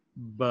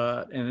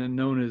 and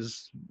known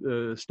as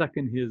stuck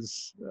in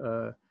his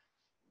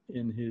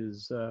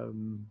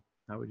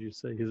how would you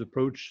say, his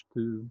approach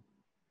to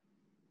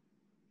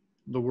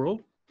the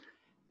world,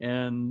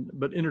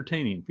 but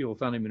entertaining. People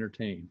found him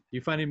entertaining. Do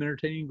you find him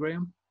entertaining,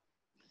 Graham?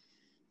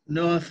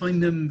 No, I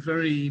find them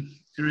very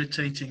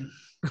irritating.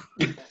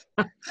 Kind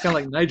of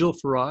like Nigel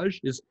Farage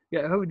is.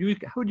 Yeah, how would you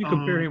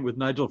compare him with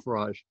Nigel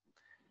Farage?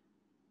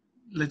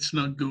 Let's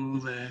not go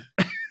there.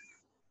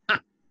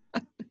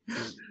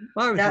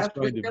 I was Yeah, just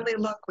if we trying to really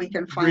look, we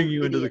can find bring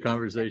you into the idiots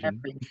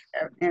conversation.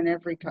 in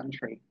every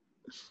country.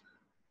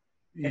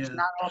 Yeah. It's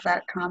not all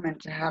that common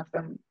to have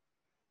them,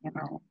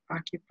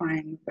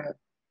 occupying the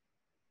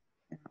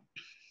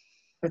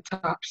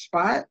top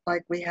spot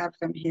like we have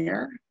them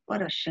here.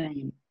 What a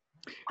shame.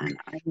 And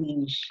I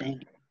mean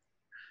shame.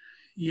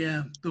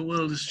 Yeah, the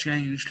world has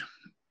changed.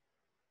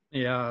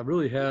 Yeah, it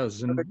really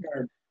has. And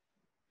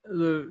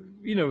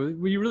when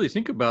you really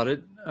think about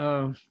it,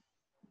 I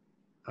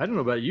don't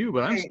know about you,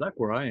 but I'm stuck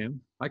where I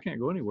am. I can't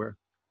go anywhere.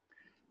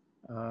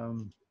 I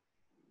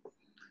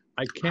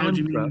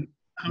can.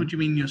 How do you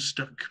mean you're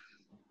stuck?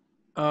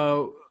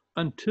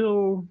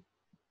 Until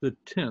the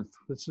 10th,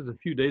 this is a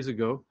few days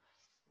ago,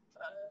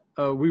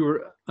 we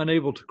were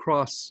unable to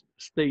cross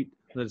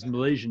that's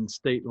Malaysian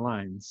state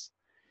lines.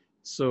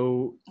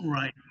 So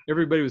right,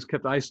 everybody was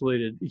kept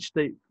isolated. Each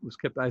state was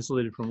kept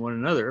isolated from one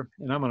another,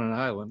 and I'm on an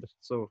island.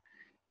 So,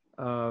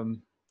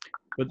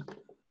 but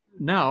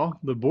now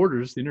the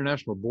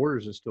international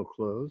borders are still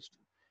closed.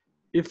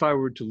 If I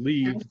were to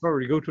leave, if I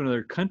were to go to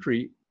another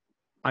country,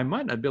 I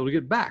might not be able to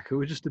get back. It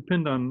would just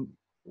depend on,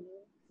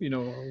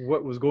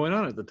 what was going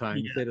on at the time.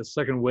 Yeah. If they had a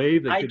second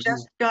wave. I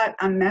just got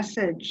a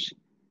message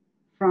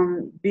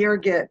from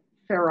Birgit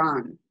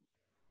Ferran,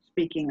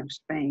 speaking of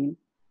Spain.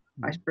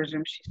 I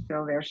presume she's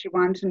still there. She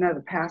wanted to know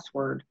the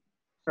password.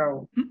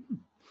 So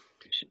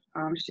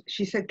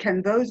she said,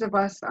 can those of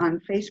us on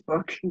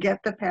Facebook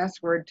get the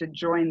password to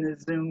join the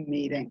Zoom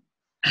meeting?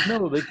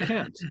 No, they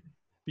can't,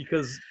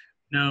 because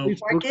no.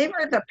 I gave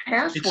her the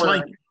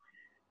password.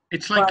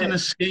 It's like an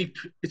escape.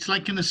 It's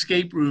like an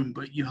escape room,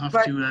 but you have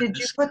to. Did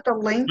you put the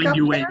link find up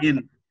your way there?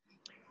 in?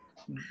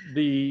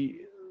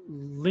 The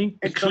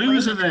link. The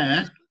clues are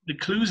there. The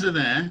clues are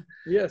there.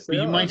 Yes, but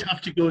you might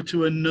have to go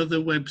to another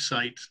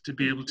website to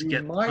be able to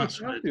get the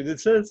password. It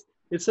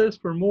says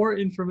for more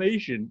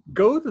information,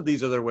 go to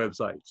these other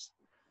websites.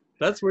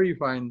 That's where you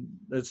find.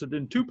 It's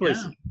in 2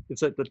 places. Yeah.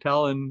 It's at the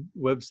Talon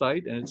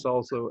website, and it's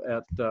also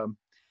at the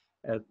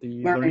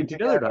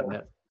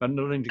learningtogether.net.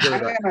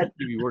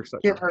 Learningtogether.tv works.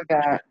 Give her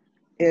that.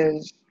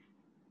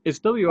 It's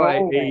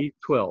WIA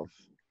 12.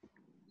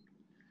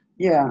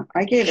 Yeah,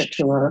 I gave it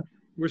to her.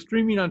 We're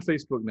streaming on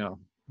Facebook now.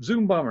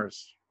 Zoom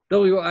Bombers,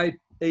 WIA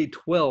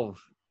 12.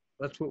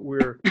 That's what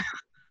we're.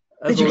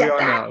 That's where we are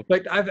now. In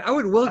fact, I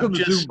would welcome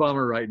the Zoom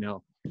Bomber right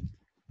now.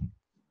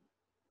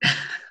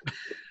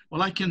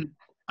 Well, I can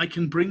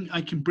bring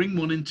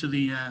one into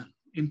the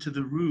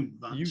room.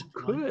 You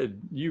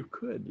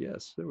could.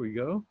 Yes, there we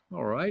go.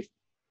 All right.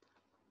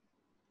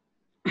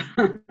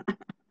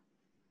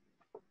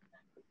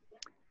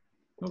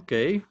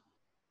 Okay.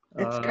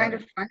 It's kind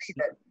of funny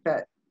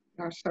that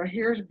so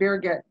here's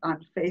Birgit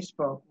on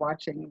Facebook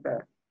watching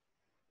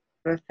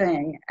the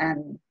thing,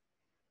 and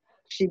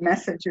she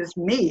messages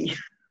me.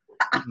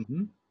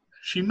 Mm-hmm.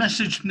 She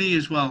messaged me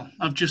as well.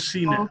 I've just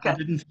seen it. I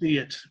didn't see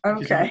it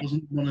because I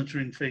wasn't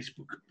monitoring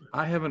Facebook.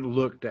 I haven't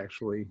looked,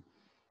 actually.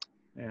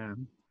 Yeah.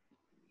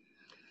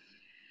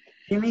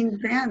 You mean,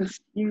 Vance,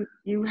 you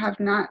have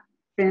not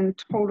been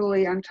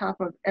totally on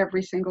top of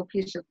every single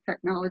piece of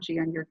technology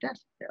on your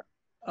desk there.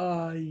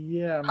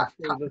 Yeah, I'm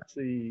afraid. Let's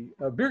see.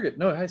 Birgit,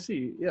 no, I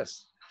see.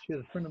 Yes, she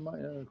has a friend of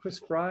mine, Chris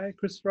Fry.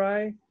 Chris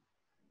Fry,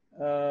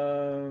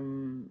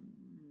 3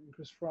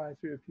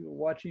 people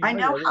watching. I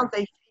know how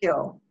they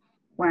feel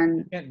when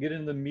you can't get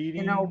in the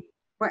meeting.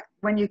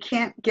 When you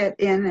can't get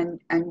in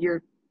and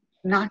you're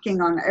knocking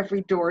on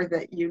every door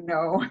that you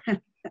know.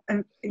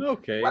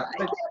 Okay. Why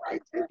can't I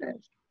do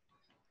this?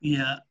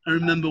 Yeah, I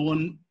remember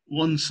one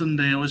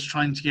Sunday I was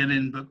trying to get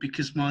in, but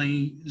because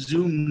my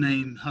Zoom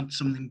name had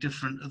something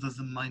different other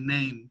than my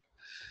name,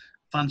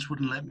 Vance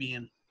wouldn't let me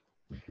in.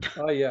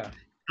 Oh yeah.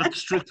 Got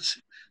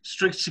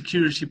strict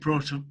security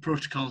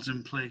protocols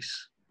in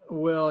place.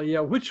 Well, yeah.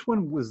 Which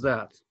one was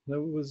that?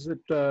 Was it?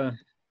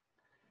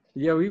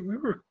 Yeah, we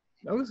were.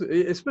 I was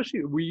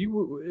especially. Were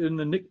you in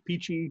the Nick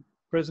Peachy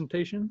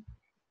presentation?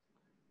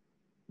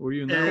 Were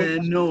you in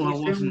that? No, I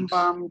wasn't. Zoom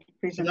bomb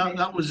presentation.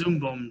 That was Zoom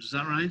bombs. Is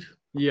that right?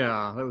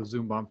 Yeah, that was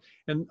Zoom bomb.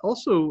 And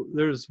also,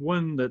 there's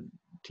one that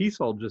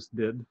TESOL just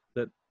did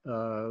that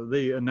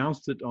they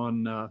announced it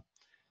on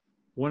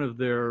one of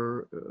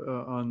their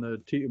on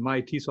the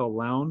My TESOL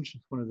Lounge,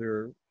 one of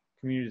their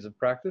communities of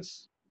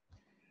practice.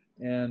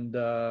 And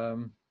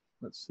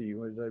let's see,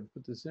 where did I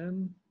put this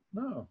in?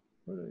 No,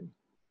 where did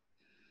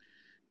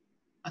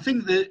I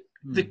think that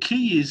the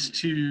key is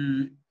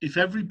to, if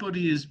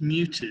everybody is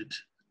muted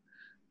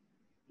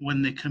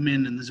when they come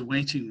in and there's a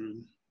waiting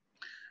room,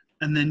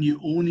 and then you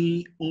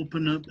only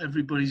open up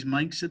everybody's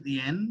mics at the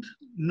end,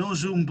 no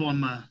Zoom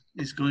bomber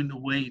is going to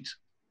wait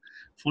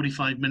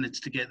 45 minutes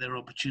to get their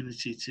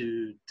opportunity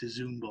to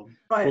Zoom bomb.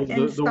 But well,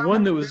 in the some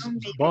one that was Zoom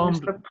meetings,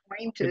 bombed, the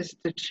point is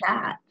to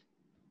chat.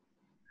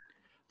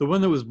 the one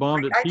that was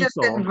bombed at I just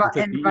TESOL was at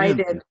the end.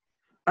 invited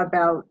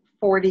about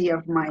 40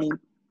 of my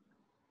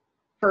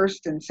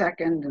first and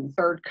second and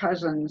third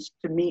cousins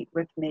to meet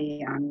with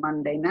me on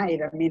Monday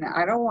night. I mean,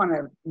 I don't want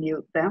to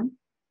mute them.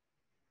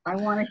 I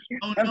want to hear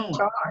them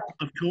talk.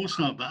 Of course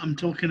not. But I'm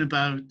talking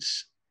about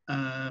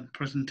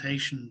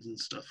presentations and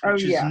stuff, Oh,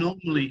 which is yeah.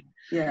 normally,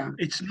 Yeah.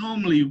 it's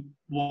normally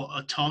what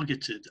are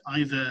targeted,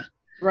 either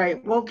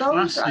Right. Well,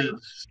 those,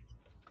 classes.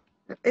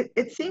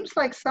 it seems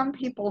like some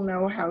people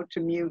know how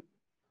to mute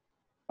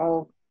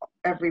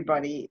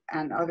everybody,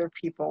 and other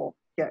people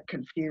get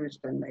confused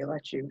and they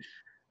let you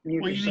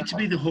mute Well, you yourself. need to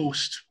be the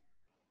host.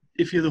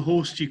 If you're the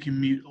host, you can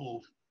mute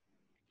all.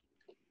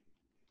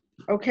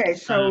 Okay,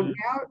 so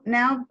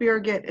now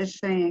Birgit is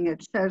saying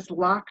it says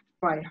locked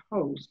by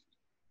host.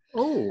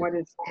 Oh, what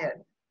is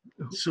it?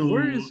 So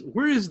where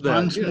is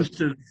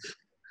that?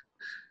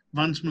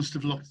 Vance must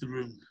have locked the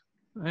room.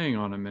 Hang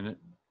on a minute.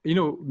 You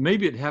know,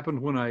 maybe it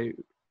happened when I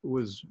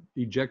was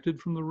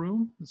ejected from the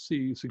room. Let's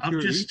see,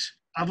 security.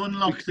 I've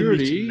unlocked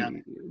security. the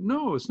meeting now.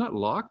 No, it's not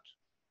locked.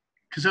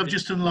 Because I've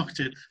just unlocked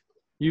it.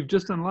 You've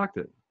just unlocked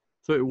it.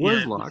 So it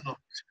was locked.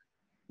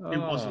 It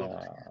was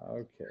locked.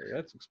 Okay,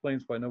 that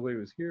explains why nobody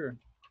was here.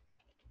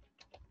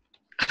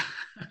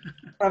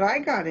 But I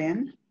got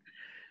in.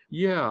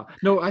 Yeah.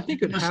 No, I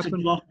think it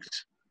happened.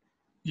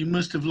 You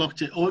must have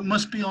locked it. Or it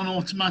must be on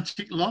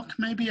automatic lock,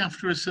 maybe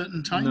after a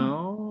certain time.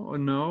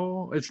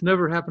 No, it's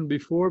never happened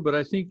before, but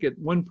I think at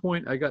one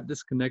point I got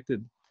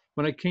disconnected.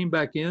 When I came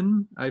back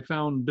in, I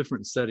found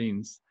different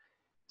settings.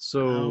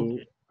 So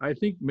okay. I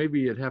think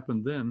maybe it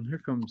happened then. Here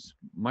comes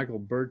Michael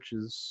Birch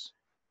is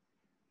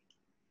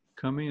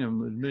coming.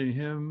 I'm admitting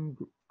him.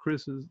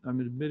 Chris is, I'm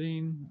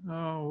admitting.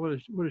 Oh,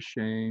 what a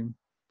shame.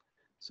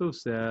 So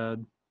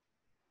sad.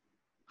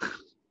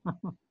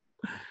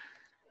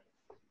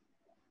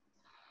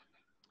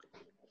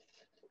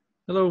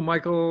 Hello,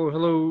 Michael.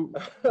 Hello.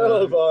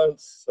 Hello,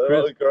 Vance.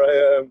 Hello,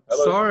 Graham.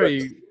 Hello,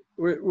 sorry,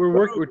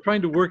 we're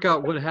trying to work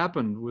out what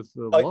happened with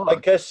the lock. I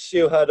guess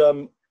you had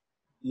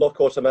lock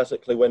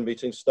automatically when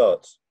meeting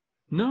starts.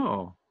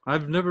 No,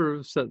 I've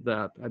never said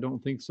that. I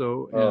don't think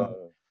so. And,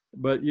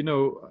 but you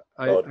know,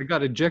 I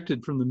got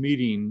ejected from the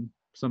meeting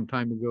some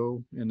time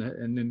ago, and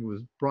then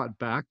was brought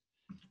back.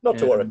 Not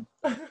to worry.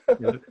 You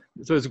know,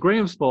 so it's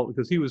Graham's fault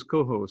because he was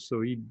co-host,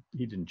 so he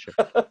didn't check.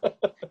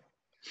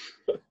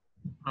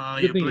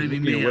 You're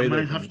blaming me. I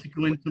might have to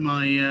go into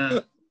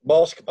my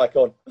mask back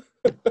on.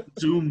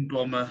 Zoom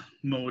bomber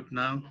mode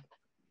now.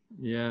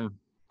 Yeah.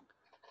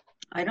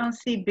 I don't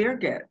see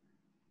Birgit.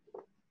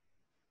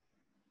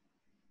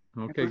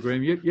 Okay,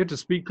 Graham, you have to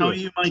speak. How are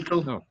you,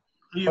 Michael? No.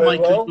 Are you,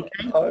 Michael? Well.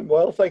 Okay? I'm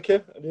well, thank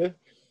you. And you?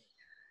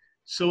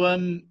 So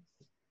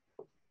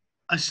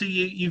I see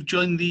you've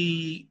joined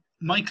the.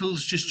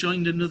 Michael's just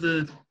joined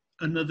another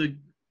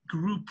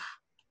group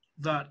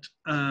that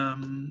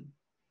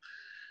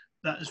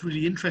that is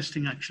really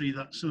interesting, actually,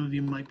 that some of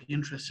you might be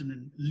interested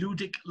in.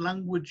 Ludic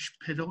language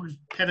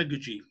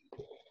pedagogy.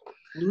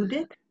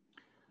 Ludic?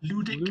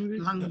 Ludic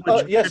language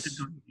pedagogy.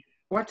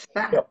 What's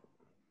that? Yep.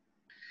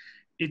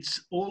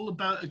 It's all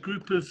about a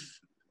group of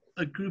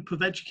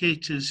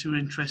educators who are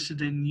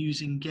interested in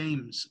using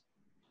games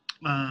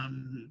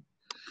and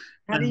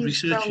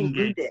researching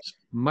games.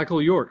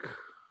 Michael York.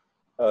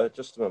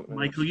 Just a moment.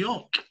 Michael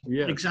York.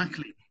 Yeah.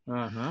 Exactly.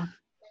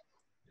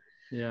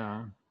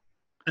 Yeah.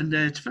 And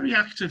it's a very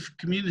active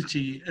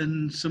community,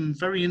 and some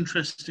very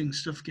interesting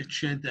stuff gets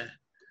shared there.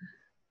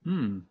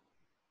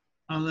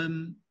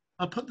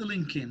 I'll put the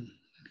link in,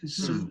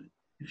 because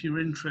if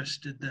you're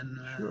interested, then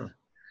sure.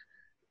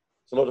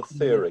 It's a lot of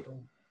theory.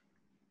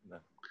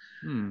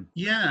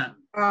 Yeah.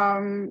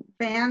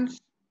 Vance,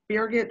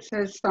 Birgit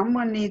says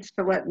someone needs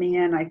to let me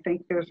in. I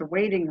think there's a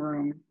waiting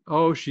room.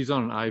 Oh, she's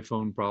on an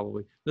iPhone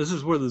probably. This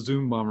is where the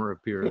Zoom bomber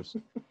appears.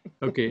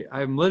 Okay,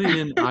 I'm letting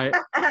in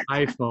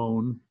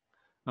iPhone.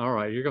 All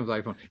right, here comes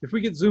iPhone. If we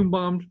get Zoom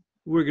bombed,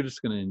 we're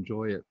just going to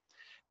enjoy it.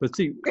 But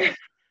see,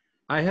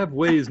 I have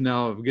ways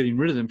now of getting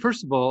rid of them.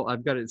 First of all,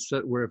 I've got it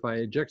set where if I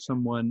eject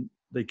someone,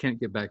 they can't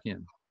get back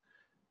in.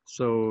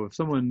 So if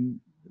someone,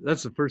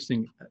 that's the first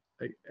thing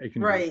I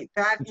can do. Right,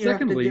 that you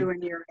secondly, have to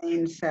do in your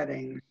main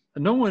settings.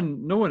 No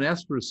one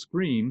asked for a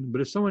screen,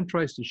 but if someone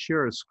tries to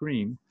share a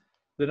screen,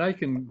 then I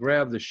can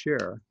grab the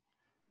share.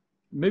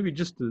 Maybe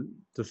just to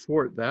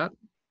thwart that,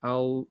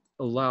 I'll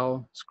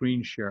allow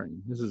screen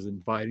sharing. This is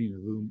inviting a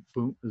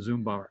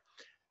Zoom bomber.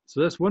 So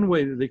that's one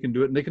way that they can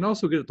do it. And they can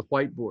also get at the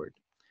whiteboard.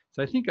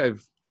 So I think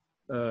I've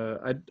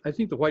I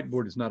think the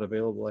whiteboard is not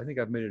available. I think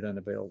I've made it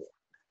unavailable.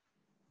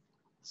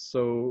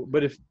 So,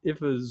 but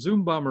if a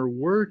Zoom bomber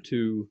were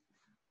to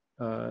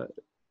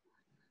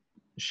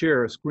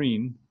share a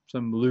screen,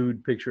 some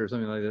lewd picture or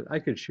something like that, I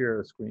could share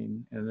a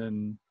screen, and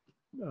then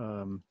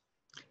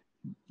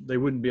they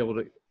wouldn't be able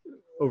to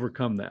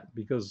overcome that,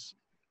 because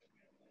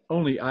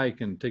only I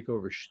can take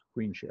over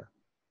screen share,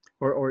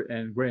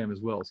 and Graham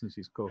as well, since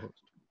he's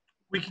co-host.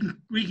 We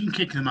can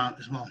kick them out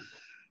as well.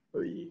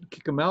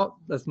 Kick them out,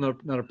 that's not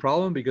a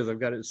problem, because I've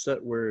got it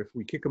set where if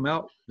we kick them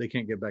out, they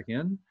can't get back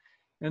in.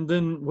 And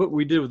then what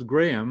we did with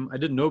Graham, I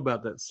didn't know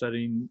about that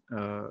setting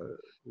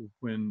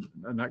when,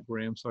 not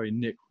Graham, sorry,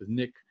 Nick, with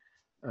Nick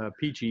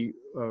Peachy,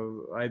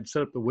 I had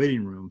set up the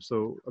waiting room.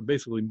 So I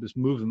basically just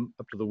moved them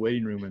up to the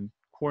waiting room and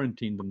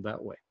quarantined them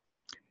that way.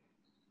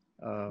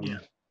 Yeah.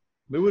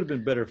 It would have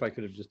been better if I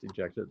could have just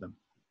ejected them.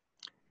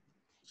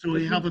 So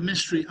we have a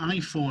mystery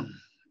iPhone,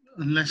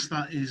 unless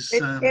that is...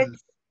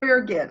 It's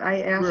Birgit.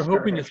 I asked We're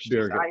hoping her it's if she's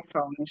Birgit.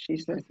 iPhone, and she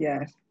says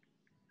yes.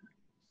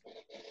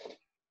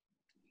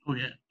 Oh,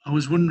 yeah. I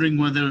was wondering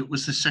whether it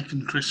was the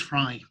second Chris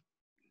Fry.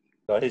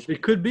 No, he's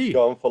It could be.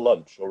 gone for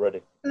lunch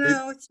already.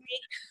 No, it's me.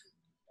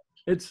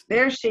 It's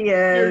There she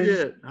is.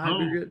 Birgit. Hi, Oh.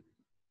 Birgit.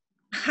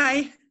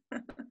 Hi.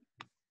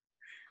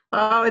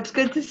 Oh, it's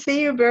good to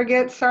see you,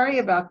 Birgit. Sorry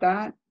about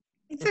that.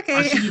 It's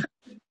okay.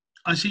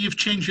 I see you've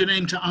changed your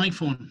name to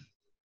iPhone.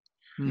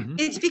 Mhm.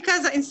 It's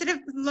because instead of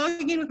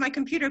logging in with my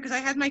computer, because I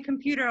had my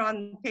computer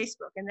on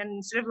Facebook, and then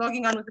instead of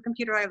logging on with the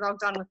computer, I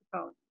logged on with the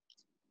phone.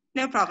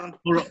 No problem.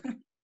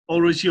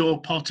 Or is your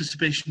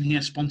participation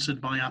here sponsored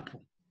by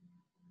Apple?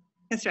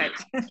 That's right.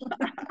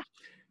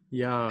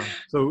 Yeah.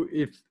 So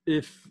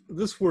if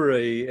this were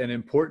an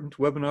important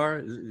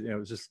webinar,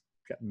 it's just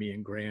got me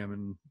and Graham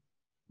and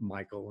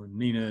Michael and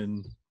Nina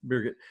and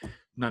Birgit,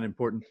 not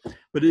important.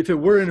 But if it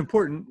were an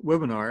important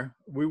webinar,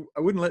 I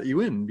wouldn't let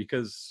you in,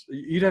 because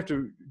you'd have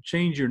to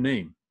change your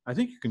name. I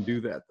think you can do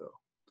that though.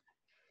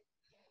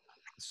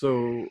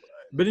 So,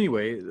 but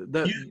anyway,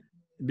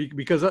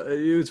 because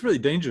it was really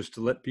dangerous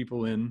to let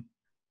people in.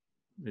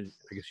 I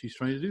guess she's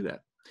trying to do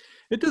that.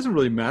 It doesn't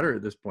really matter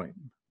at this point.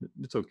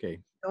 It's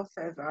okay. Still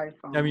says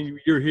iPhone. I mean,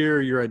 you're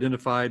here, you're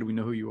identified, we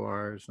know who you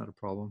are, it's not a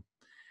problem.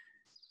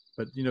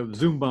 But the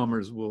Zoom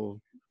bombers will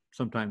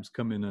sometimes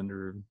come in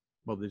under,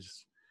 well, they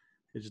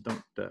just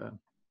don't,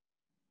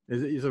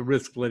 it's a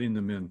risk letting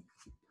them in.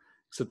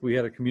 Except we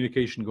had a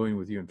communication going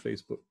with you on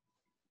Facebook.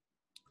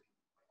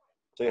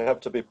 So you have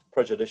to be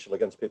prejudicial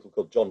against people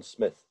called John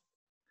Smith.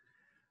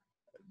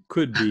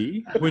 Could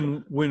be.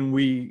 When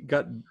we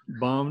got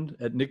bombed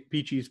at Nick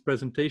Peachy's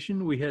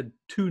presentation, we had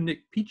 2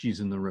 Nick Peachys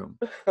in the room.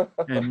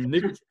 And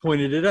Nick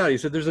pointed it out. He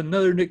said, there's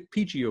another Nick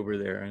Peachy over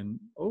there. And,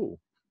 oh,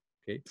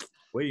 okay,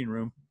 waiting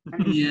room.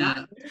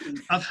 Yeah,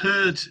 I've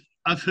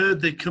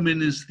heard they come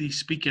in as the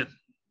speaker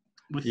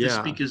with the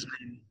speaker's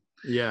name.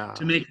 Yeah.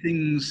 To make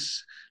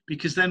things,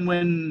 because then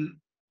when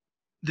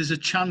there's a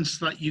chance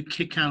that you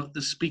kick out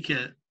the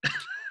speaker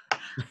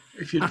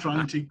if you're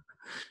trying to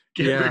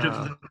get rid of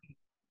them.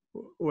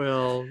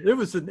 Well, it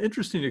was an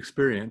interesting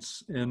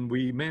experience, and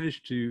we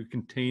managed to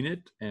contain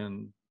it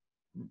and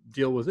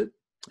deal with it.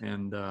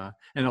 And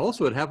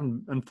also it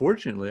happened,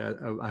 unfortunately,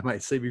 I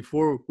might say,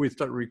 before we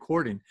started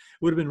recording. It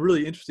would have been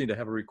really interesting to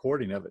have a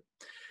recording of it.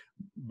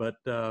 But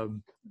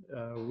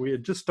we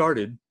had just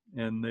started,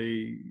 and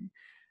it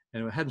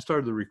hadn't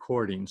started the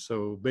recording.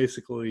 So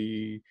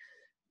basically,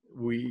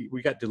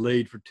 we got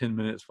delayed for 10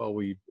 minutes while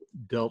we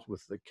dealt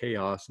with the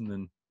chaos, and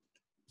then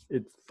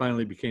it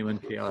finally became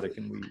unchaotic,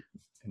 and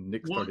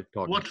Nick started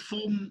talking.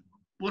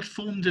 What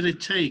form did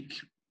it take?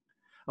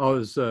 Oh, it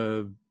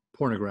was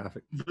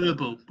pornographic.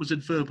 Verbal. Was it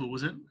verbal?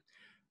 Was it?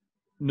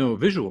 No,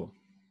 visual.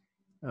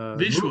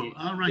 Visual.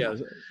 All right. Yeah,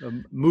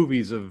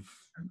 movies of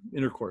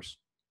intercourse.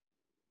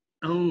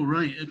 Oh,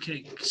 right.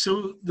 Okay.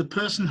 So the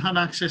person had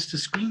access to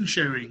screen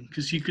sharing,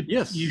 because you could.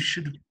 Yes.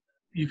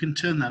 You can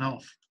turn that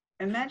off.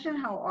 Imagine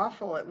how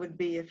awful it would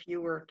be if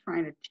you were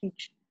trying to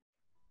teach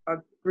a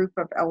group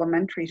of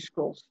elementary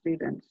school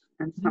students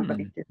and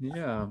somebody did that.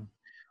 Yeah.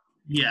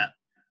 Yeah.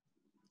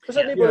 Does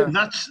anybody?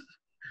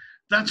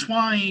 That's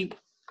why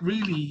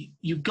really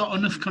you've got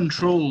enough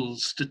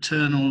controls to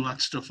turn all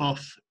that stuff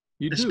off.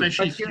 You do.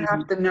 Especially But you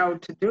have to know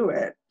to do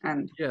it.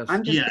 And Yes.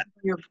 I'm just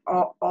thinking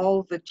of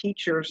all the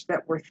teachers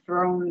that were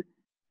thrown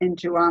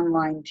into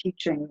online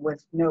teaching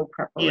with no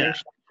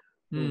preparation.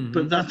 Mhm.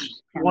 But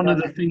that's one of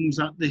the things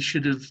that they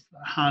should have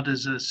had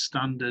as a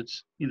standard.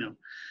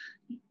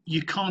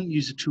 You can't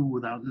use a tool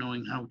without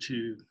knowing how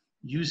to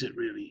use it,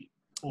 really.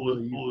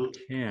 You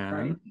can.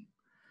 Right.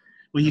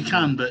 Well, you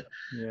can, but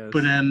Yes.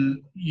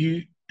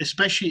 you,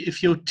 especially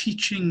if you're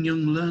teaching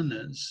young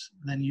learners,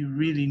 then you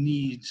really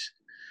need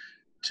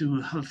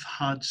to have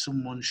had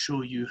someone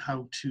show you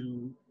how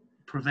to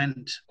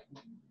prevent.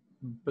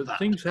 But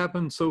things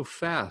happen so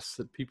fast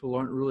that people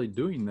aren't really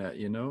doing that,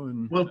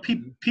 And well,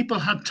 people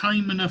had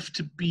time enough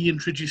to be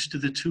introduced to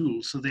the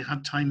tool, so they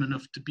had time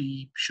enough to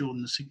be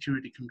shown the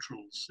security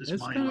controls. Is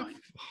it's my kind line.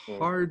 of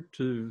hard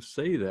to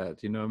say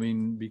that,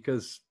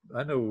 because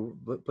I know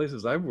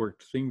places I've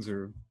worked, things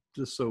are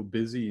just so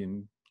busy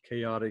and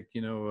chaotic,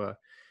 it's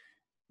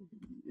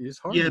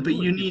hard Yeah, to but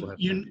you really people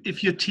need, have time.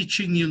 if you're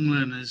teaching young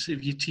learners,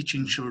 if you're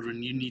teaching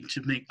children, you need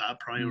to make that a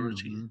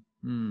priority.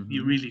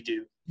 You really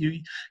do.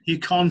 You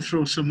can't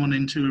throw someone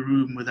into a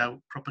room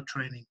without proper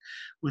training,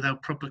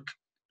 without proper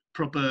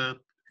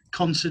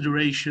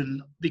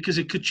consideration, because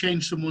it could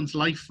change someone's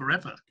life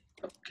forever.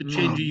 Could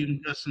change a young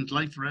person's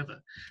life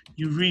forever.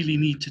 You really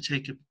need to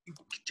take it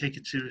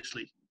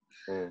seriously.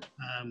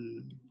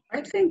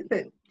 I think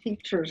that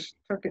teachers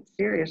took it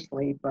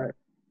seriously, but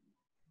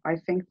I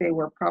think they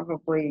were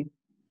probably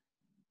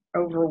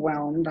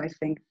overwhelmed. I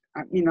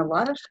mean, a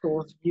lot of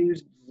schools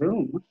used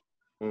Zoom,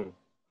 and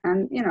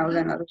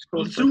then other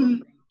Well, schools were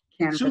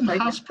Canvas. Zoom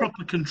has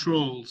proper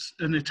controls,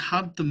 and it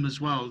had them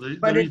as well.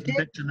 But they're even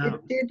better now.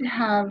 It did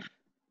have.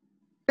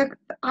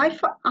 I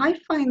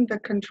find the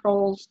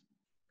controls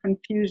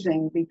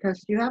confusing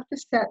because you have to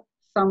set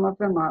some of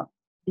them up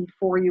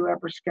before you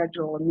ever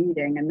schedule a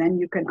meeting, and then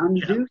you can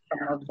undo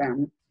some of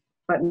them,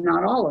 but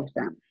not all of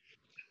them.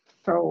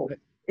 So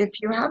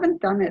if you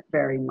haven't done it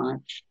very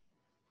much,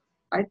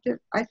 I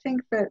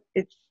think that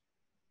it's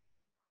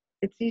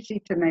easy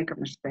to make a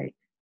mistake.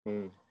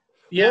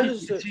 Yeah,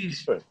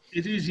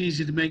 it is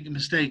easy to make a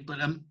mistake, but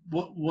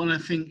what I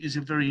think is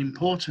very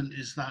important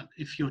is that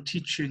if you're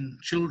teaching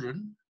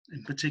children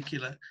in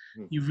particular,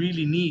 you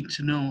really need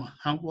to know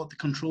what the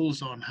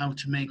controls are and how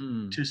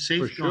to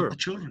safeguard the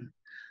children.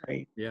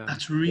 Right. Yeah.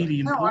 That's really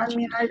important. No, I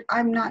mean,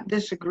 I'm not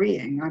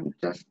disagreeing. I'm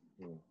just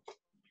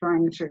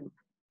trying to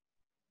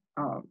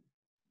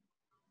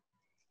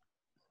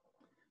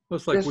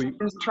it's like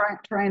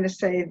trying to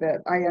say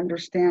that I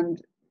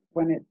understand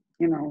when it,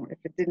 if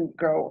it didn't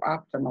go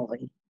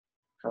optimally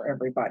for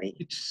everybody.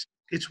 It's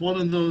one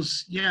of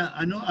those,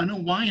 I know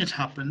why it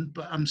happened,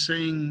 but I'm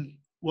saying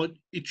what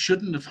it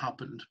shouldn't have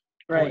happened.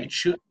 Right.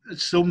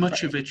 So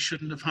much of it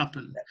shouldn't have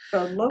happened.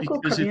 The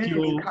local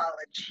community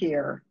college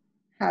here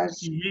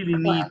has. You really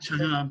need to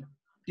have,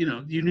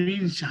 you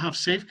need to have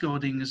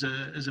safeguarding as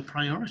a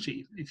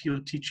priority if you're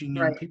teaching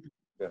young people.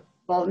 Yeah.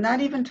 Well, not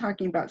even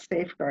talking about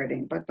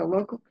safeguarding, but the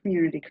local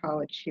community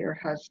college here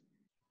has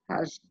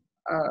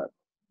a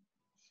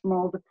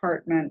small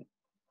department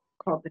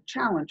called the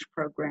Challenge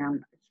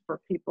Program. It's for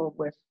people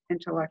with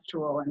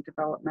intellectual and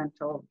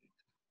developmental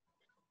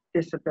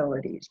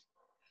disabilities.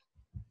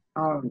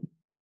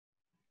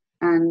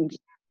 And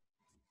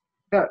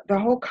the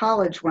whole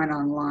college went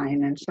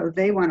online, and so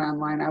they went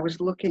online. I was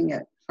looking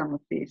at some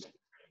of these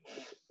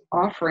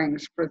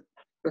offerings for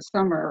the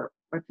summer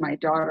with my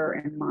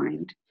daughter in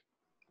mind,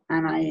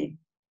 and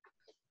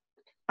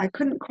I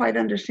couldn't quite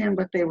understand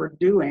what they were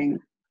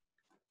doing.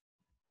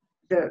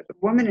 The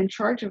woman in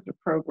charge of the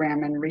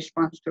program, in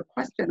response to a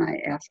question I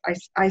asked,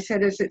 I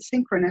said, is it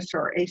synchronous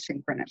or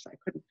asynchronous? I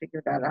couldn't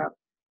figure that out.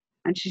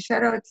 And she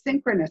said, oh, it's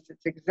synchronous.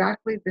 It's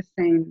exactly the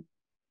same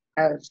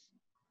as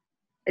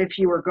if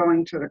you were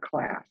going to the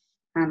class.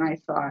 And I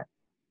thought,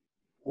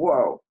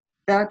 whoa,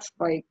 that's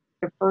like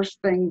the first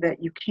thing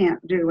that you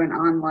can't do in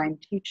online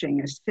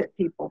teaching is sit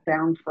people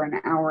down for an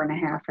hour and a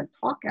half and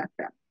talk at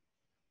them.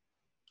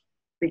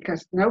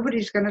 Because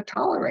nobody's going to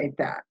tolerate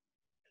that.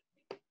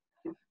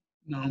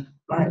 No.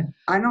 But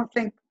I don't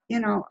think,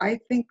 I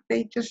think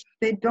they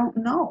don't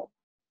know.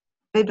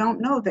 They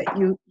don't know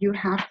that you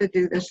have to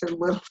do this in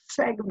little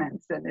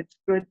segments, and it's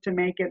good to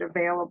make it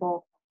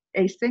available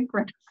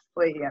asynchronously.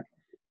 And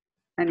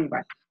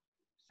anyway,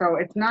 so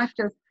it's not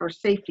just for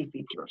safety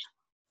features.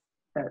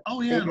 There's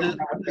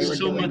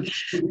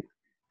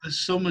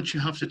so much you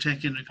have to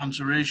take into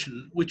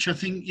consideration, which I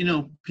think,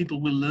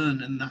 people will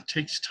learn, and that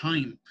takes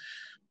time.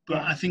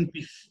 But I think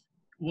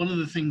one of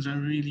the things I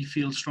really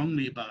feel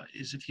strongly about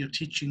is if you're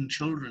teaching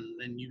children,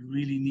 then you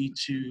really need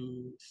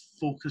to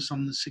focus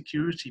on the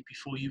security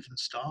before you even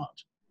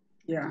start.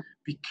 Yeah.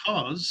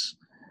 Because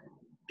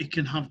it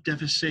can have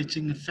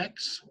devastating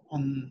effects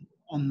on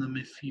them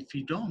if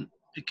you don't.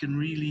 It can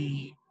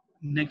really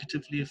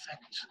negatively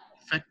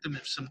affect them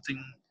if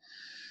something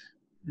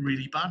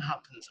really bad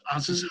happens,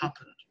 as has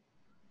happened.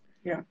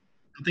 Yeah.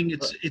 I think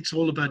it's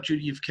all about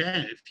duty of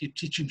care. If you're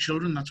teaching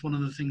children, that's one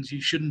of the things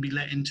you shouldn't be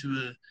let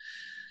into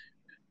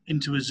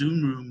a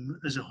Zoom room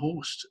as a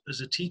host,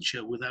 as a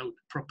teacher, without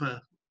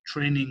proper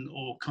training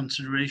or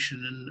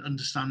consideration and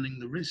understanding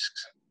the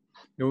risks.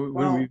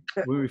 When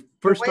we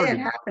first started, the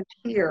way it happened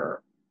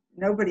here,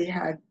 nobody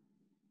had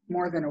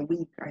more than a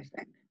week, I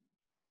think.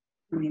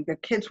 I mean, the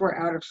kids were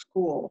out of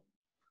school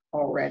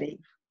already,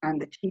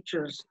 and the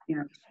teachers,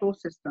 the school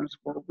systems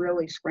were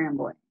really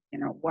scrambling.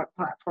 What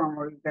platform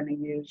are we going to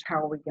use? How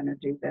are we going to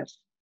do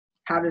this?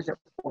 How does it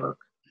work?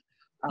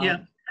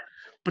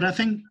 But I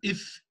think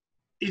if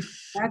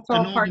that's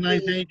an all partly,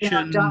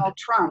 organization, Donald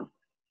Trump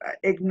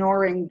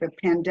ignoring the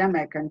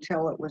pandemic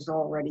until it was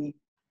already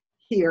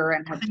here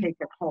and had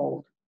taken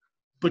hold.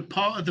 But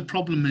part of the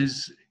problem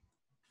is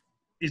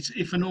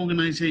if an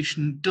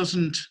organization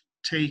doesn't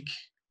take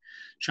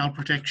child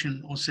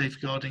protection or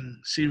safeguarding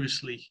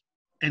seriously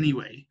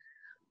anyway,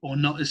 or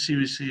not as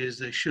seriously as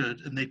they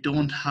should, and they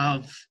don't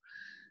have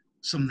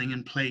something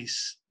in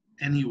place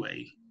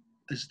anyway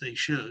as they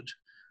should,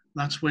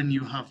 that's when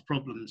you have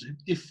problems.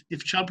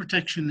 If child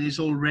protection is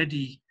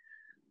already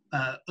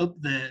up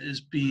there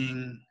as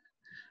being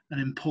an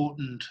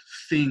important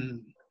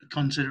thing,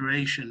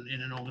 consideration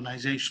in an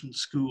organization,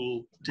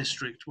 school,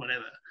 district,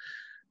 whatever,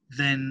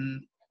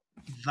 then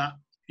that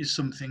is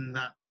something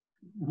that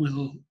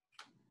will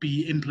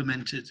be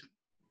implemented.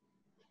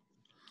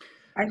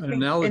 I An think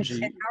analogy,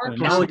 in our an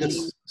county,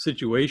 analogous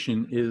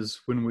situation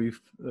is when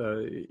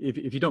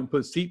if you don't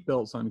put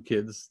seatbelts on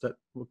kids, that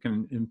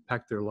can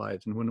impact their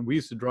lives. And when we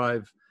used to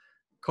drive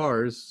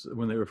cars,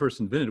 when they were first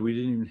invented, we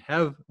didn't even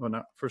have, well,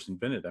 not first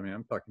invented, I mean,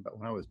 I'm talking about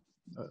when I was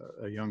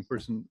a young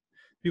person,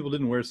 people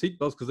didn't wear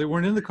seatbelts because they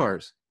weren't in the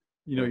cars.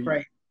 You know,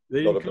 right.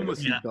 they didn't come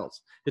with Yeah. seatbelts.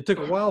 It took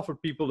a while for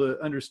people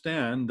to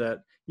understand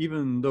that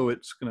even though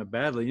it's going to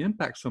badly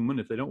impact someone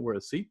if they don't wear a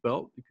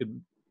seatbelt, it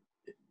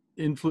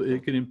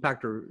could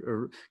impact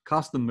or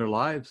cost them their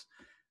lives.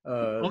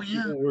 Oh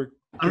yeah, People were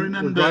I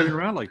remember driving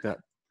around like that.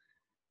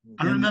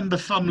 I remember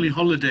family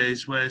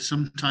holidays where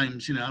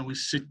sometimes, you know, I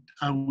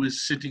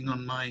was sitting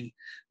on my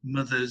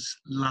mother's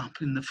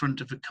lap in the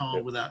front of a car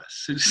Yeah. without a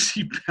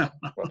seatbelt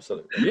on.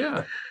 Absolutely.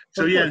 Yeah.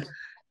 So Of yeah, course.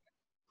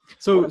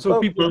 So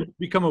Well, people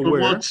become but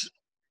aware.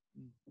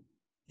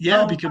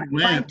 Yeah, Oh, become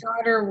my aware.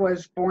 daughter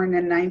was born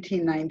in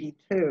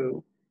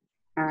 1992,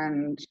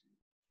 and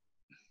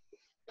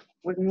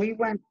when we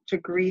went to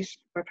Greece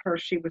with her,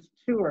 she was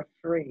 2 or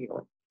 3,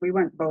 or we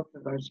went both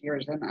of those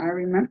years. And I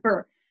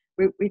remember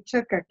we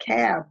took a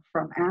cab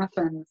from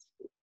Athens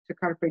to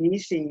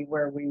Karpenisi,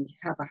 where we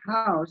have a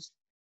house,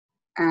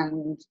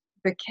 and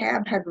the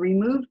cab had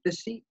removed the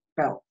seat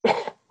belt.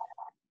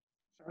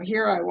 So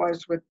here I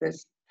was with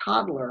this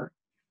toddler,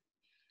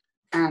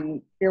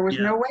 and there was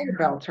no way to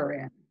belt her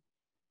in.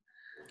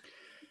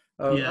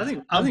 Yeah,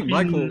 I think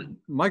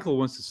Michael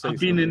wants to say I've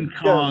been something. in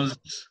cars.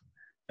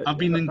 I've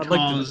been in I'd like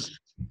to- cars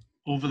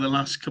over the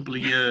last couple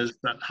of years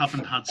that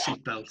haven't had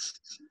seatbelts.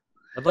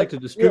 I'd like to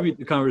distribute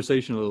the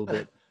conversation a little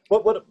bit.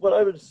 What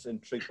I was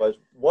intrigued by is,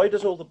 why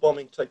does all the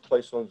bombing take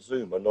place on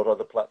Zoom and not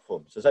other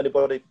platforms? Has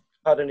anybody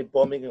had any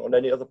bombing on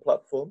any other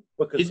platform?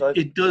 Because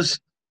It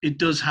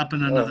does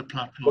happen on other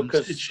platforms.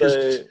 Because It's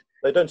just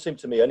they don't seem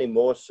to me any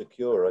more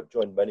secure. I've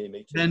joined many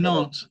meetings. they're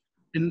not.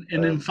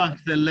 In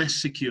fact, they're less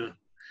secure.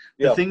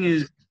 The Yeah. thing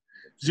is,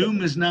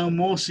 Zoom is now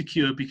more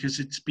secure because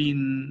it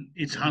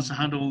has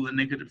had all the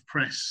negative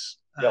press.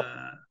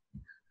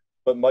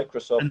 But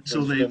Microsoft, and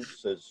so for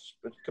instance,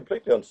 is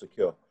completely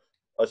unsecure.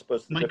 I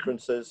suppose the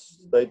difference is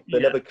they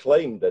never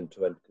claimed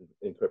end-to-end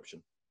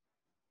encryption.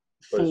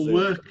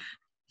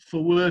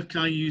 For work,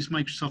 I use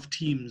Microsoft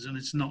Teams, and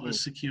it's not as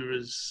secure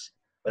as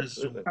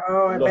Zoom.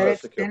 Oh, I Not bet as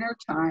it's secure. dinner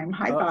time.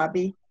 Hi,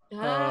 Bobby.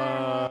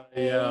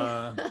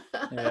 Yeah.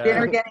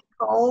 Dinner getting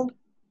cold?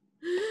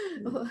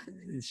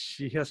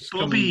 She has to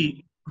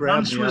Bobby, grab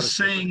Vance me was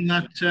saying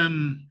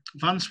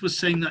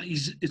that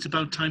it's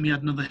about time he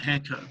had another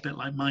haircut, a bit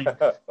like mine.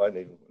 I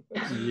need one.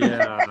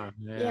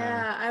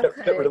 Yeah,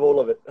 Get rid of all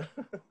of it.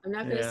 I'm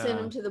not going to send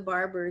him to the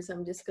barbers.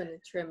 I'm just going to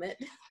trim it.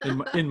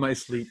 in my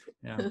sleep.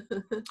 Yeah.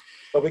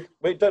 But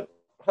we don't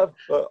have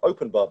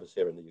open barbers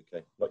here in the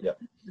UK, not yet.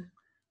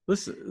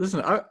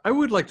 Listen. I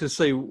would like to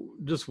say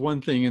just one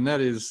thing, and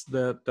that is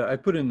that I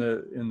put in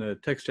the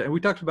text chat, and we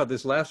talked about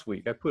this last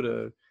week. I put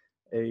a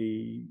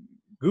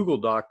Google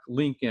Doc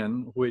link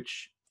in,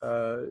 which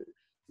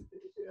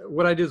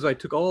what I did is I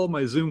took all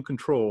my Zoom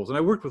controls, and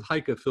I worked with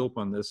Heike Philp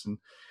on this,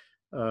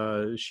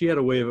 and she had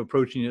a way of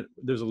approaching it.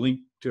 There's a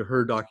link to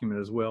her document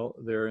as well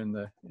there in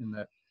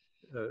that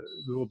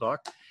Google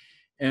Doc,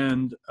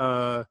 and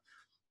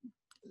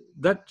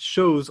that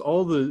shows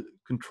all the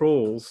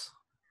controls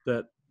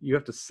that you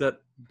have to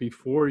set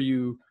before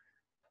you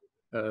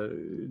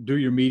do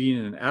your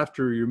meeting and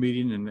after your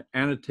meeting, and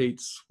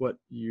annotates what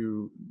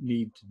you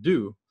need to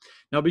do.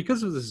 Now,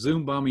 because of the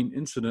Zoom bombing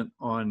incident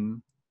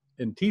in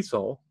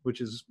TESOL,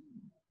 which is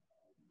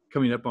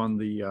coming up on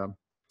the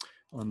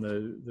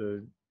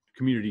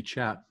community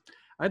chat,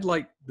 I'd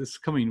like this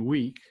coming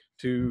week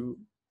to,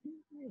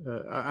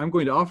 I'm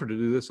going to offer to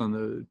do this on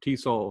the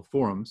TESOL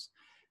forums,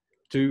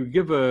 to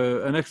give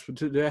to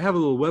have a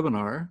little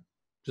webinar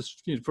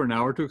just for an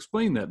hour to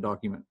explain that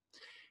document.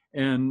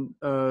 And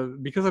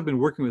because I've been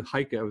working with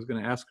Heike, I was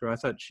going to ask her, I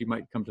thought she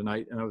might come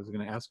tonight, and I was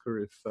going to ask her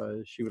if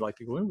she would like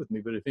to go in with me.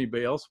 But if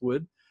anybody else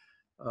would,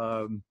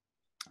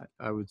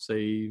 I would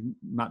say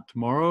not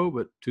tomorrow,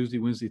 but Tuesday,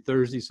 Wednesday,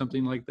 Thursday,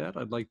 something like that.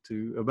 I'd like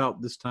to,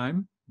 about this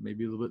time,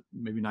 maybe a little bit,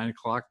 maybe 9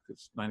 o'clock.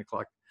 It's 9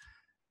 o'clock.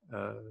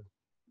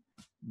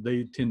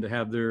 They tend to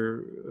have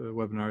their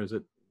webinars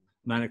at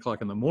 9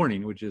 o'clock in the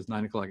morning, which is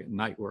 9 o'clock at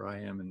night where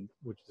I am, and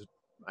which is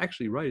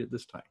actually right at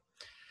this time.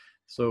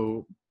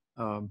 So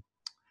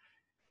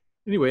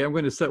anyway, I'm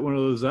going to set one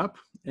of those up,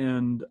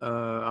 and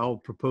I'll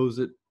propose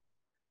it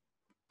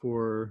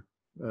for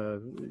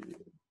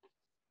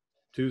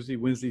Tuesday,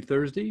 Wednesday,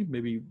 Thursday,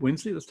 maybe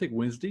Wednesday. Let's take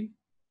Wednesday.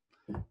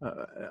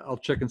 I'll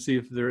check and see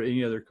if there are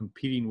any other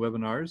competing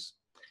webinars.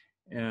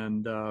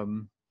 And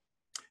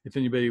if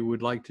anybody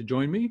would like to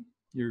join me,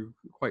 you're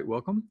quite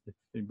welcome. If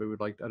anybody would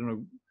like to, I don't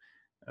know,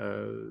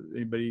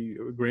 anybody,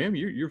 Graham,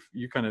 you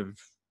kind of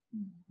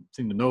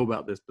seem to know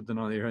about this, but then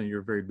on the other hand,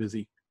 you're very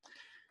busy.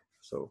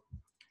 So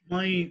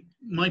my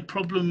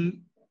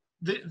problem,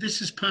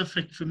 this is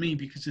perfect for me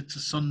because it's a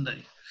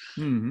Sunday,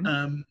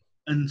 and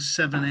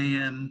 7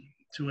 a.m.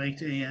 to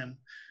 8 a.m.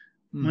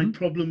 My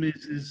problem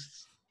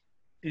is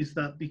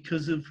that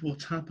because of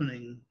what's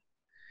happening,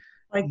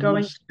 Like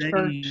going to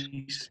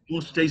church.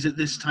 most days at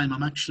this time,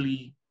 I'm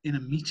actually in a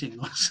meeting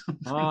or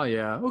something. Oh,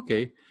 yeah.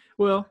 Okay.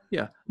 Well,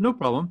 yeah, no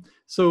problem.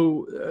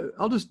 So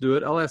I'll just do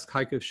it. I'll ask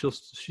Heike if she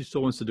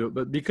still wants to do it,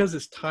 but because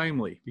it's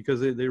timely, because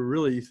they're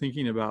really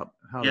thinking about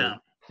how to,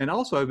 and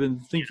also I've been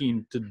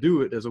thinking to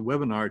do it as a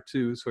webinar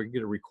too, so I can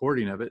get a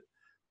recording of it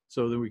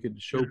so that we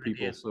could show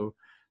people.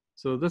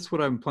 So that's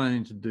what I'm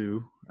planning to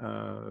do.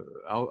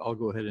 I'll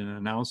go ahead and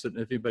announce it.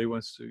 If anybody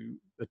wants to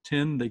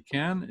attend, they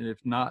can. And if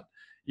not,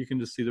 you can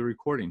just see the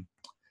recording.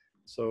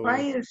 So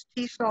why is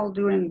TESOL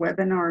doing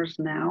webinars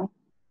now?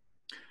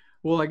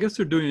 Well, I guess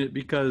they're doing it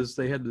because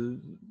they had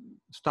to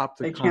stop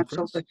the conference. They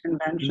canceled the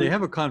convention. And they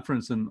have a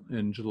conference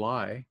in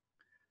July.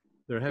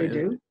 They're having, they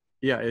do?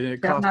 Yeah, and it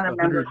I'm costs not a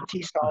member of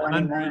TESOL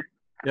anymore.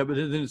 Yeah, but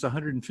then it's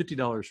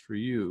 $150 for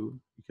you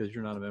because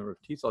you're not a member of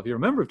TESOL. If you're a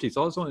member of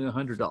TESOL, it's only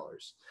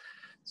 $100.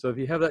 So if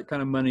you have that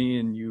kind of money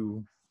and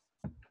you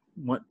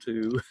want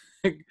to,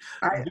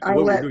 I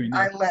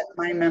let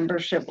my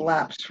membership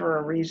lapse for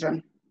a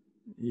reason.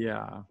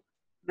 Yeah.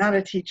 Not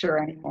a teacher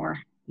anymore.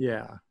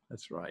 Yeah,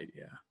 that's right.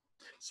 Yeah.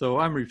 So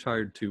I'm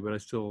retired too, but I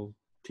still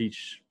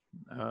teach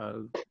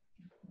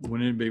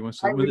when anybody wants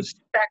to. I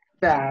respect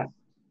that,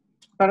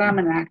 but I'm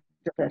an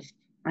activist.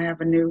 I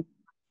have a new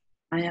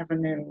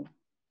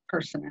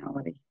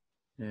personality.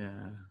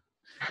 Yeah,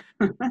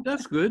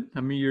 that's good.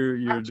 I mean, you're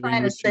I'm doing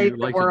trying to what save you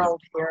the like to do.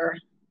 world here.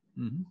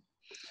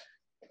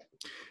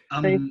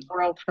 Save the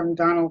world from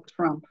Donald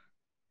Trump.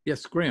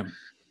 Yes, Graham.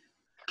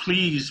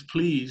 Please.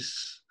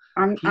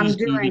 I'm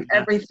doing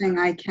everything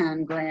I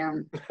can,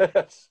 Graham.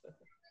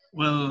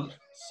 Well,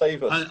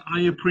 save us.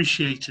 I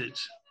appreciate it.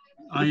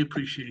 I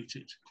appreciate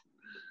it.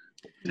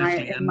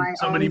 Definitely. And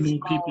so many more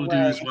people do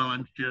as well,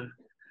 I'm sure.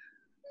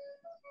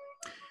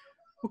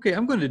 Okay,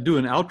 I'm going to do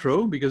an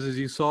outro because as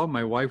you saw,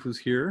 my wife was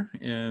here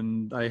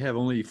and I have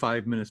only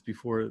 5 minutes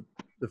before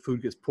the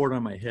food gets poured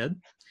on my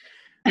head.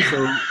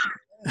 So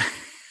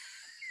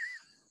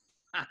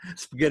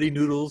spaghetti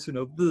noodles, you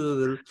know.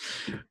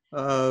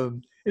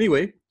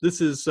 Anyway,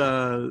 this is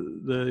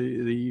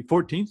the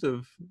 14th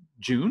of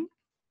June,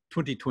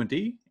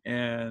 2020,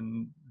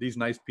 and these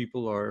nice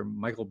people are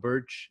Michael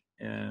Birch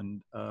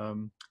and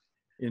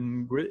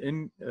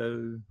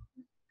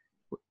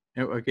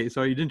okay,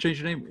 sorry, you didn't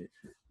change your name.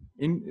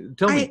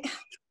 Tell me.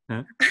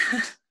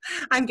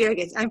 I'm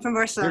Birgit. I'm from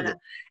Barcelona,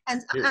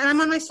 and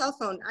I'm on my cell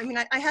phone. I mean,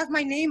 I have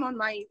my name on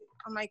my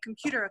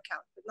computer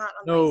account, but not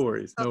on no my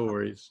worries, cell no phone.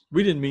 worries.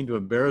 We didn't mean to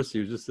embarrass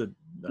you. Just that.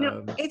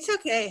 No, it's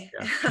okay.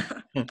 Yeah.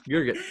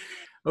 You're good.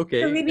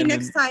 Okay. So maybe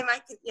next time I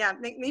could. Yeah,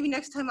 maybe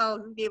next time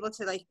I'll be able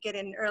to like get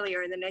in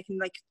earlier, and then I can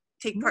like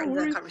take part in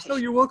the conversation. No,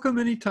 you're welcome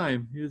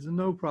anytime. There's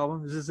no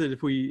problem. This is it.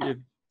 So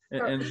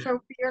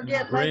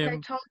Birgit, like I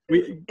told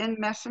you in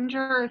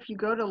Messenger, if you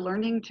go to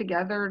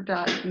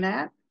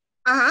learningtogether.net,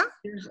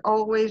 there's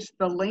always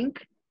the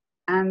link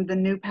and the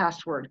new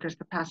password because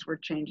the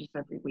password changes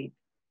every week.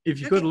 If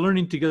you go to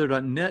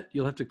learningtogether.net,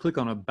 you'll have to click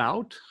on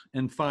About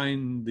and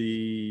find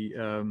the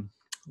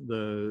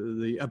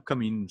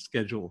upcoming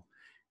schedule.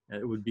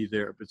 It would be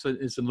there, but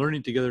it's in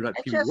learningtogether.pbworks.com.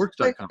 I just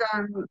clicked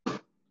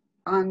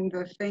on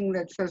the thing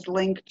that says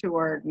link to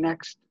our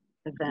next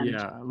event.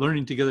 Yeah,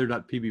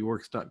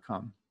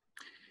 learningtogether.pbworks.com.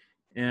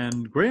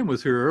 And Graham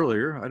was here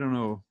earlier. I don't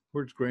know,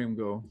 where'd Graham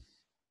go?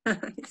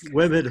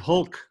 Webhead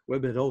Hulk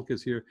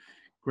is here.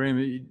 Graham,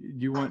 do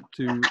you want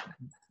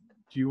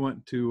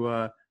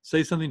to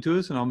say something to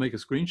us, and I'll make a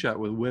screenshot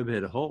with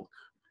Webhead Hulk.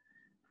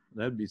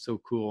 That'd be so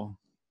cool.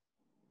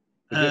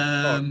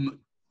 Graham,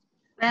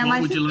 I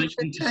think you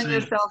should turn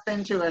yourself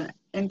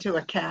into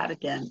a cat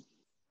again.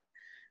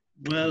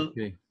 Well,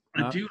 okay.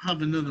 I do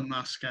have another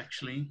mask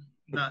actually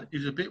that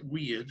is a bit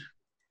weird,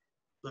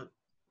 but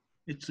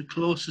it's the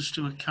closest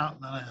to a cat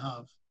that I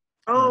have.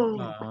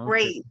 Oh,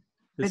 great.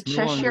 Okay. The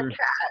Cheshire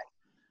cat.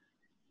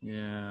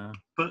 Yeah.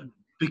 But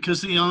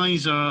because the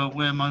eyes are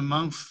where my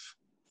mouth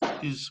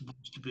is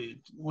supposed to be,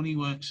 it only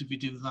works if you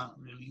do that,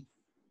 really.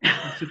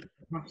 I should put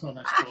a hat on,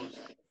 I suppose.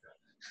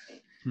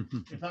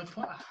 If I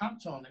put a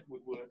hat on, it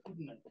would work,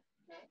 wouldn't it?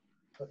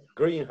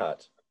 Green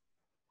hat.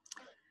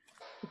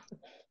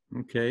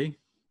 Okay.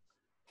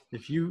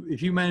 If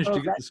you manage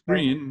to get the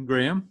screen,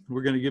 Graham,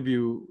 we're going to give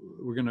you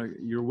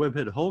your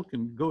Webhead Hulk,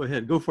 and go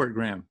ahead, go for it,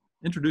 Graham.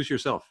 Introduce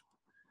yourself.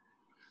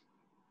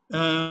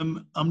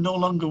 I'm no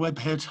longer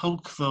Webhead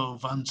Hulk though,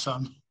 Van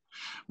Sam.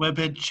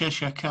 Webhead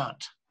Cheshire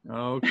Cat.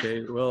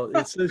 Okay, well,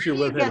 it says you're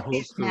Webhead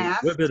Hulk, so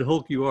Webhead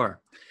Hulk you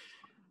are.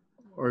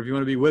 Or if you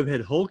want to be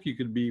Webhead Hulk, you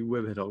could be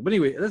Webhead Hulk. But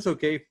anyway, that's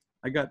okay.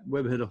 I got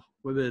Webhead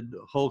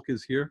Hulk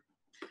is here.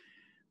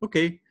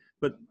 Okay,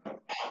 but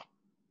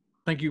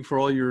thank you for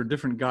all your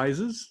different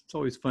guises. It's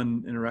always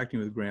fun interacting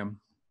with Graham.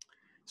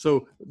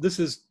 So this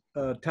is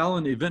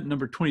Talon event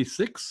number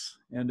 26,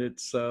 and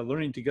it's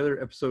Learning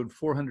Together, episode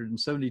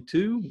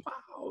 472.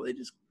 Wow, they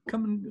just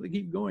come and they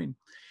keep going.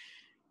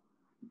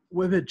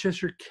 Webhead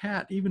Cheshire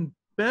Cat, even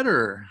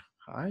better.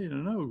 I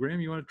don't know.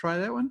 Graham, you want to try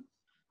that one?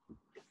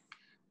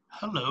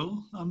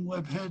 Hello, I'm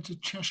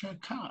Webhead Cheshire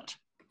Cat.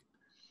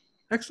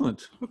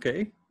 Excellent.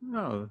 Okay.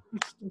 Oh,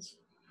 that's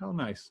how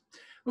nice.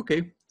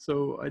 Okay,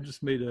 so I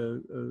just made a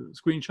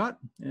screenshot,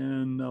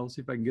 and I'll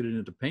see if I can get it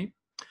into Paint.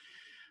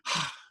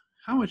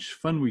 How much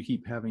fun we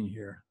keep having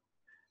here.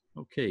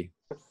 Okay.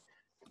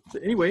 So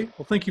anyway,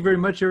 well, thank you very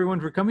much, everyone,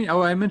 for coming.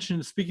 Oh, I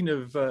mentioned, speaking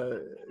of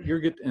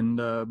Jurgit and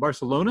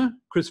Barcelona,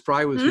 Chris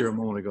Fry was here a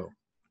moment ago.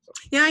 So.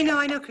 Yeah,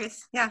 I know,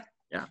 Chris. Yeah.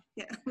 Yeah.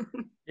 Yeah.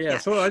 Yeah.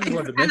 So I just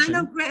wanted to mention.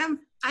 And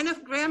I know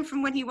Graham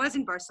from when he was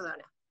in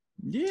Barcelona.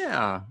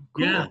 Yeah.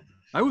 Cool. Yeah.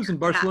 I was in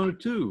Barcelona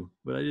too,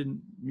 but I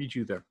didn't meet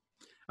you there.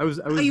 I was.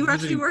 Oh, you were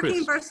actually working Chris.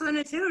 in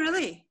Barcelona too,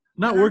 really?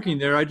 Not working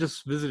there. I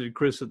just visited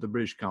Chris at the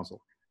British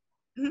Council.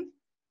 Mm-hmm.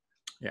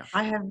 Yeah.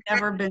 I have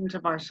never been to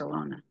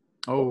Barcelona.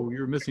 Oh,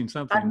 you're missing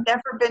something. I've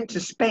never been to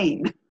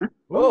Spain.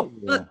 Oh,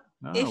 well,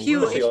 oh, if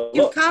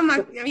you come,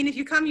 I mean, if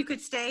you come, you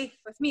could stay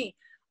with me.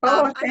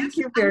 Thank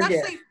you,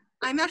 Birgit.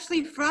 I'm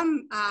actually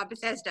from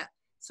Bethesda,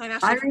 so I'm I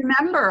actually.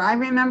 I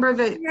remember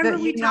that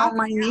you know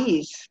my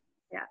niece.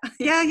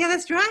 Yeah,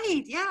 that's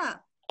right. Yeah.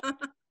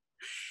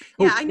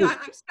 Yeah, I know. I'm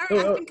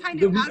sorry. I've been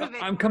kind of out of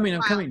it. I'm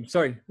coming.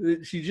 Sorry,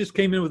 she just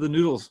came in with the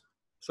noodles.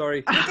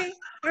 Sorry. Okay.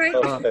 All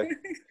right.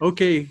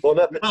 Okay. Bon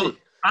appetit. Well,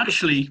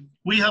 actually,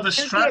 we have a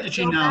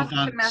strategy now,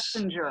 Vance.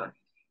 Messenger.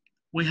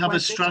 We have a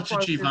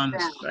strategy,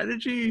 Vance.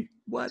 Strategy?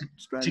 What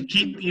strategy? To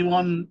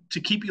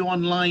keep you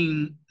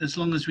online as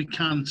long as we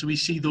can, so we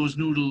see those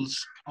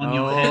noodles on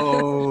your head.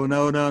 Oh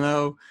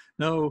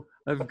no!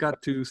 I've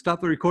got to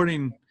stop the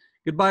recording.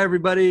 Goodbye,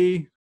 everybody.